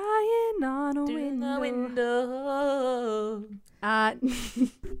 Crying on a Doing window. the window.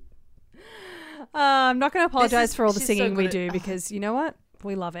 I'm not going to apologize is- for all the she's so singing we good do at- because you know what?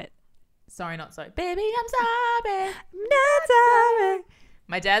 We love it. Sorry, not sorry. Baby, I'm sorry. Not sorry.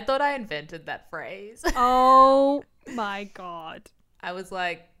 My dad thought I invented that phrase. Oh my God. I was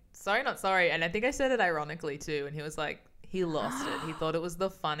like, sorry, not sorry. And I think I said it ironically too. And he was like, he lost it. He thought it was the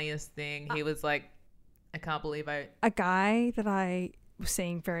funniest thing. He was like, I can't believe I. A guy that I was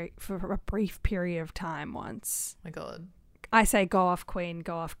seeing for a brief period of time once. My God. I say go off queen,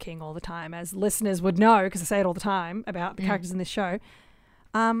 go off king all the time, as listeners would know because I say it all the time about the characters in this show.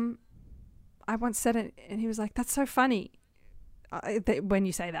 I once said it and he was like, that's so funny when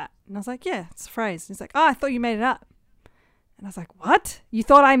you say that. And I was like, yeah, it's a phrase. And he's like, oh, I thought you made it up. And I was like, what? You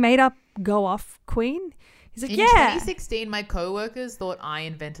thought I made up go off queen? He's like, In yeah. 2016, my coworkers thought I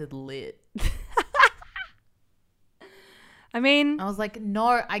invented lit. I mean, I was like,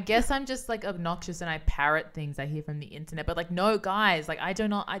 no, I guess I'm just like obnoxious and I parrot things I hear from the internet. But like, no, guys, like I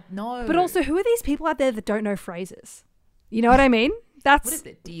know. but also who are these people out there that don't know phrases? You know what I mean? That's what is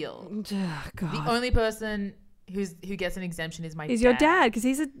the deal? Oh, God. The only person who gets an exemption is my dad. Is your dad because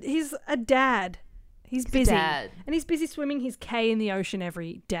he's a dad. He's busy. dad. And he's busy swimming his K in the ocean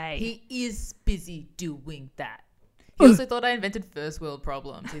every day. He is busy doing that. He also thought I invented first world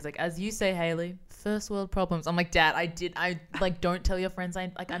problems. He's like, as you say, Haley, first world problems. I'm like, Dad, I like, don't tell your friends.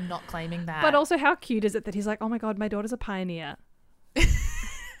 I'm not claiming that. But also, how cute is it that he's like, oh my God, my daughter's a pioneer. it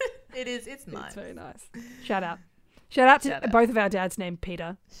is. It's nice. It's very nice. Shout out. Shout out to Shout out. both of our dads named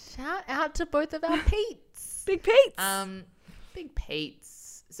Peter. Shout out to both of our Pete's. Big Pete's. Big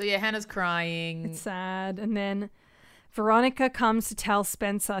Pete's. So yeah, Hannah's crying. It's sad. And then Veronica comes to tell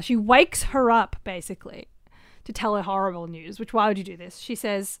Spencer. She wakes her up, basically, to tell her horrible news, which why would you do this? She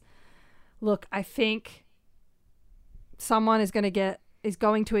says, look, I think someone is going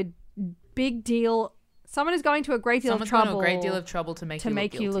to a big deal. Someone is going to a great deal Someone's of trouble. going to a great deal of trouble to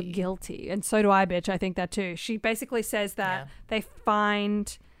make you look guilty. And so do I, bitch. I think that too. She basically says that they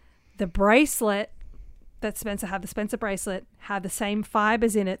find the bracelet that Spencer had, the Spencer bracelet, had the same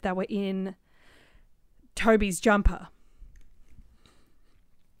fibers in it that were in Toby's jumper.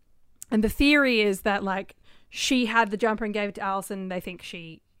 And the theory is that, like, she had the jumper and gave it to Alison. They think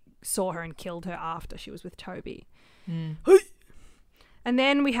she saw her and killed her after she was with Toby. And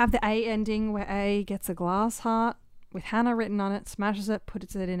then we have the A ending where A gets a glass heart with Hannah written on it, smashes it,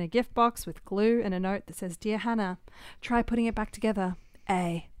 puts it in a gift box with glue and a note that says, "Dear Hannah, try putting it back together.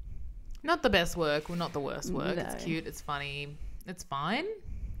 A." Not the best work. Well, not the worst work. No. It's cute. It's funny. It's fine.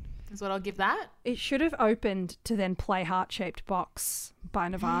 Is what I'll give that. It should have opened to then play Heart-Shaped Box by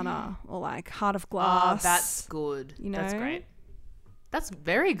Nirvana or like Heart of Glass. Oh, that's good. You know? That's great. That's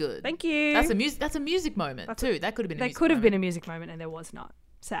very good. Thank you. That's a music moment too. That could have been. That could have been a music moment, and there was not.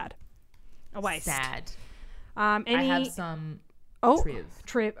 Sad. A waste. Sad. I have some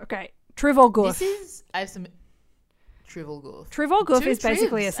Triv. Okay. Triv or Goof. I have some Triv or Goof. Triv or Goof Two is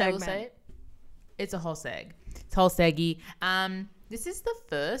basically a Trivs, I will segment. say. It's a whole seg. It's whole seggy. This is the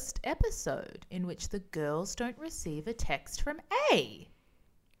first episode in which the girls don't receive a text from A.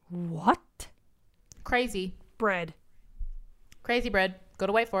 What? Crazy. Bread. Crazy bread.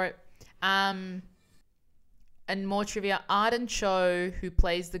 Gotta wait for it. And more trivia. Arden Cho, who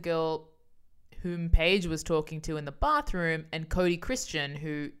plays the girl whom Paige was talking to in the bathroom, and Cody Christian,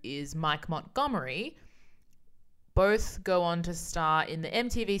 who is Mike Montgomery, both go on to star in the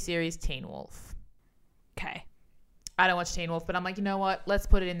MTV series Teen Wolf. Okay. I don't watch Teen Wolf, but I'm like, you know what? Let's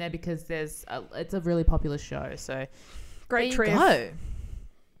put it in there because it's a really popular show. So Great there you Triv. go.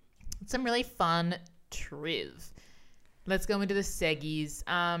 Some really fun Triv. Let's go into the seggies.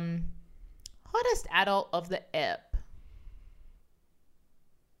 Hottest adult of the ep.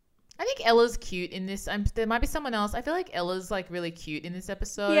 I think Ella's cute in this. There might be someone else. I feel like Ella's like really cute in this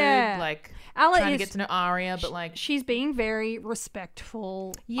episode. Yeah. Like Ella trying to is- get to know Arya, but like She's being very respectful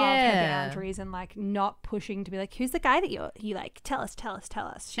of her Yeah. boundaries and like not pushing to be like, who's the guy that you like? Tell us.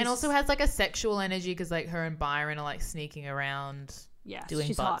 She's, and also has like a sexual energy because like her and Byron are like sneaking around yes, doing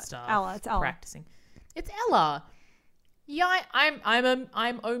she's butt hot. stuff. Ella, it's Ella. Practicing. It's Ella. Yeah,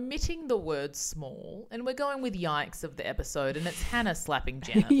 I'm omitting the word small, and we're going with yikes of the episode, and it's Hannah slapping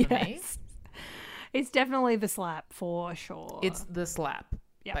Jenna for me. Yes. It's definitely the slap for sure. It's The Slap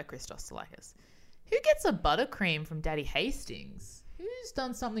Yep. by Christos Salakis. Who gets a buttercream from Daddy Hastings? Who's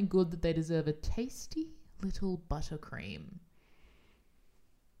done something good that they deserve a tasty little buttercream?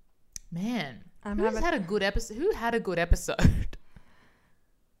 Man, Who had a good episode? Who had a good episode?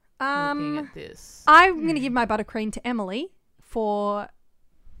 Looking at this. I'm going to give my buttercream to Emily for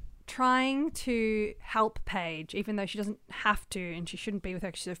trying to help Paige, even though she doesn't have to and she shouldn't be with her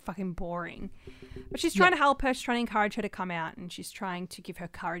because she's so fucking boring. But she's trying to help her. She's trying to encourage her to come out, and she's trying to give her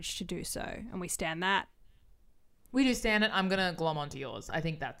courage to do so. And we stand that. We do stand it. I'm gonna glom onto yours. I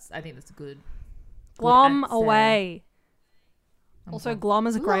think that's a good. Glom answer. away. I'm Also, glom- glom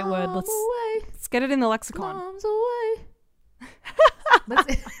is a great word. Glom Let's away. get it in the lexicon. Glom's away.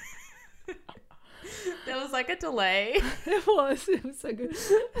 Let's- There was like a delay. It was so good.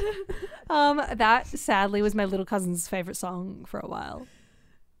 That sadly was my little cousin's favorite song for a while.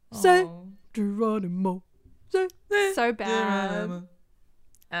 Say Geronimo. So bad.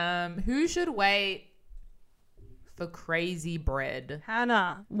 Who should wait for Crazy Bread?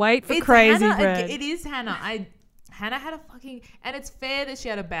 Hannah, wait for It's Crazy Hannah. Bread. It is Hannah. Hannah had a fucking, and it's fair that she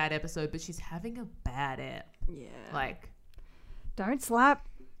had a bad episode, but she's having a bad ep. Yeah. Like, Don't slap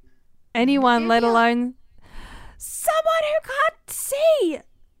anyone, Yeah, let yeah. alone someone who can't see.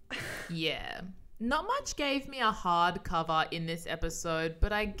 yeah. Not much gave me a hard cover in this episode,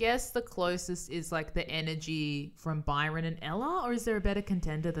 but I guess the closest is like the energy from Byron and Ella, or is there a better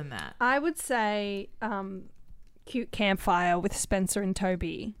contender than that? I would say Cute Campfire with Spencer and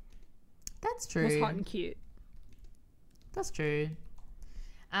Toby That's true. was hot and cute. That's true.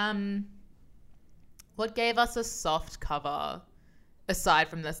 What gave us a soft cover aside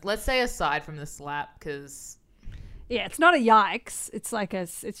from this? Let's say aside from the slap, because Yeah, it's not a yikes. It's like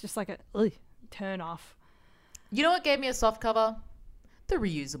it's just like a ugh, turn off. you know what gave me a soft cover? The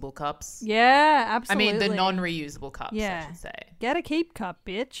reusable cups. Yeah, absolutely. I mean, the non-reusable cups, Yeah. I should say. Get a keep cup,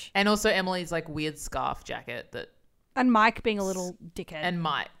 bitch. And also Emily's like weird scarf jacket that, And Mike being a little dickhead. and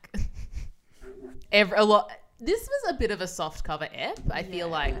Mike. A lot. This was a bit of a soft cover ep. I feel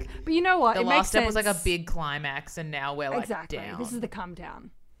like but you know what? the It last makes step was like a sense. big climax, and now we're like exactly. down. This is the come down.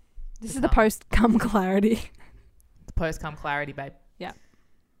 This The is the come. post come clarity. The post-come clarity, babe. Yeah.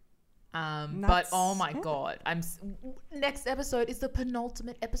 But That's oh my it. god, next episode is the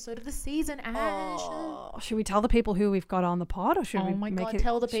penultimate episode of the season. Ash. Oh, should we tell the people who we've got on the pod, or should Oh we my make God, it?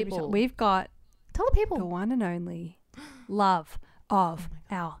 tell the should we people. We've got Tell the people. the one and only love of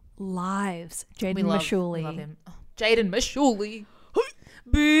our lives, Jaden We love Mashuli. him. Oh, Jaden Mashuli.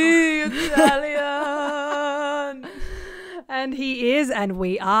 Be Italian. And he is, and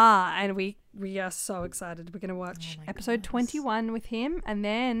we are, and we We are so excited. We're going to watch my episode goodness. 21 with him, and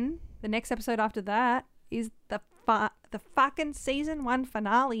then the next episode after that is the fucking season 1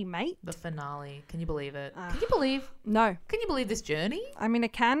 finale, mate. The finale. Can you believe it? Ah. Can you believe? No, Can you believe this journey? I mean I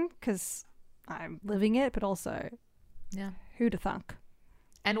can because I'm living it, but also Yeah. who'da thunk?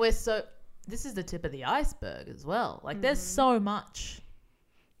 And this is the tip of the iceberg as well. Like, there's Mm-hmm. so much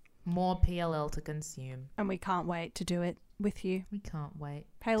more PLL to consume. And we can't wait to do it with you, We can't wait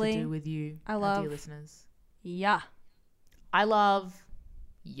Haley. to do with you, I our love- dear listeners. Yeah, I love,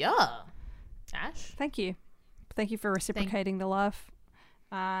 Ash. thank you for reciprocating the love.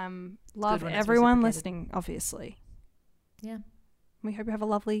 Love when it's everyone reciprocated. listening, obviously. Yeah. We hope you have a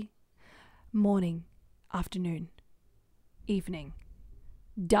lovely morning, afternoon, evening,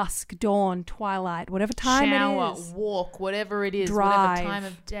 dusk, dawn, twilight, whatever time Shower, it is. walk, whatever it is, Drive. whatever time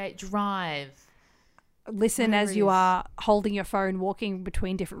of day, drive. Listen whatever as it you is. are holding your phone, walking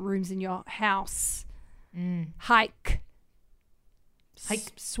between different rooms in your house. Hike.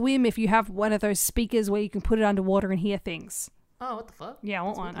 Hike. Swim if you have one of those speakers where you can put it underwater and hear things. Oh, what the fuck? Yeah, I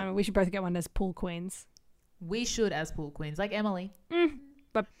want That's one. wicked. I mean, we should both get one as pool queens. We should as pool queens, like Emily.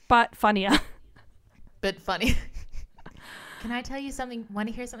 But funnier. But funny. Can I tell you something? Want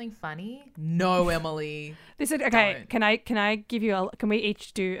to hear something funny? No, Emily. This is okay. Don't. Can I give you a? Can we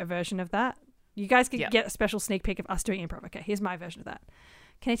each do a version of that? You guys can Yeah. get a special sneak peek of us doing improv. Okay, here's my version of that.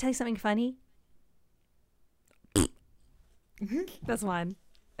 Can I tell you something funny? That's mine.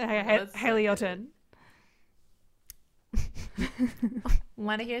 Okay, That's so Haley, your good. turn.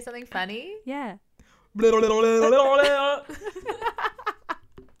 Want to hear something funny? Yeah.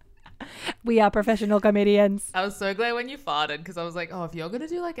 We are professional comedians. I was so glad when you farted because I was like, oh, if you're gonna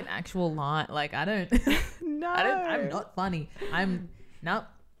do like an actual line, like I don't, No. I'm not funny. No,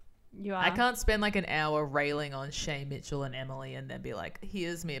 You are. I can't spend like an hour railing on Shay Mitchell and Emily and then be like,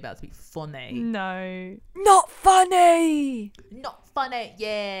 here's me about to be funny. No. Not funny. Not funny.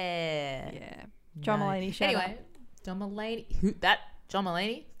 Yeah. Yeah. John No. Mulaney. Shut Anyway, John Mulaney. John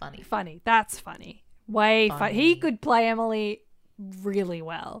Mulaney? Funny. Funny. That's funny. Way funny. Funny. He could play Emily really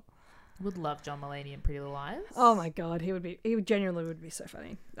well. Would love John Mulaney in Pretty Little Liars. Oh my god, he would genuinely would be so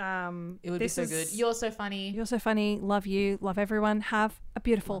funny. It would be so good. You're so funny. You're so funny. Love you. Love everyone. Have a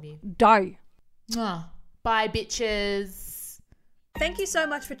beautiful Love you. day. Mwah. Bye, bitches. Thank you so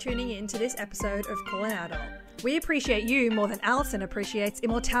much for tuning in to this episode of Call an Adult. We appreciate you more than Alison appreciates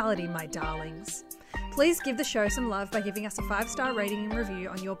immortality, my darlings. Please give the show some love by giving us a 5-star rating and review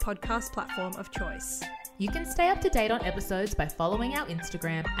on your podcast platform of choice. You can stay up to date on episodes by following our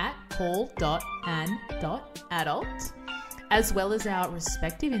Instagram at call.an.adult, as well as our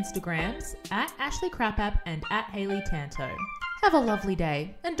respective Instagrams at Ashley Crapapp and at Haley Tanto. Have a lovely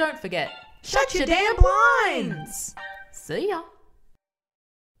day, and don't forget, shut your damn blinds! See ya!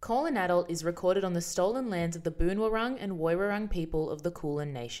 Call an Adult is recorded on the stolen lands of the Boonwurrung and Woiwurrung people of the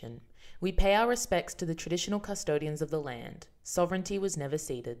Kulin Nation. We pay our respects to the traditional custodians of the land. Sovereignty was never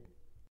ceded.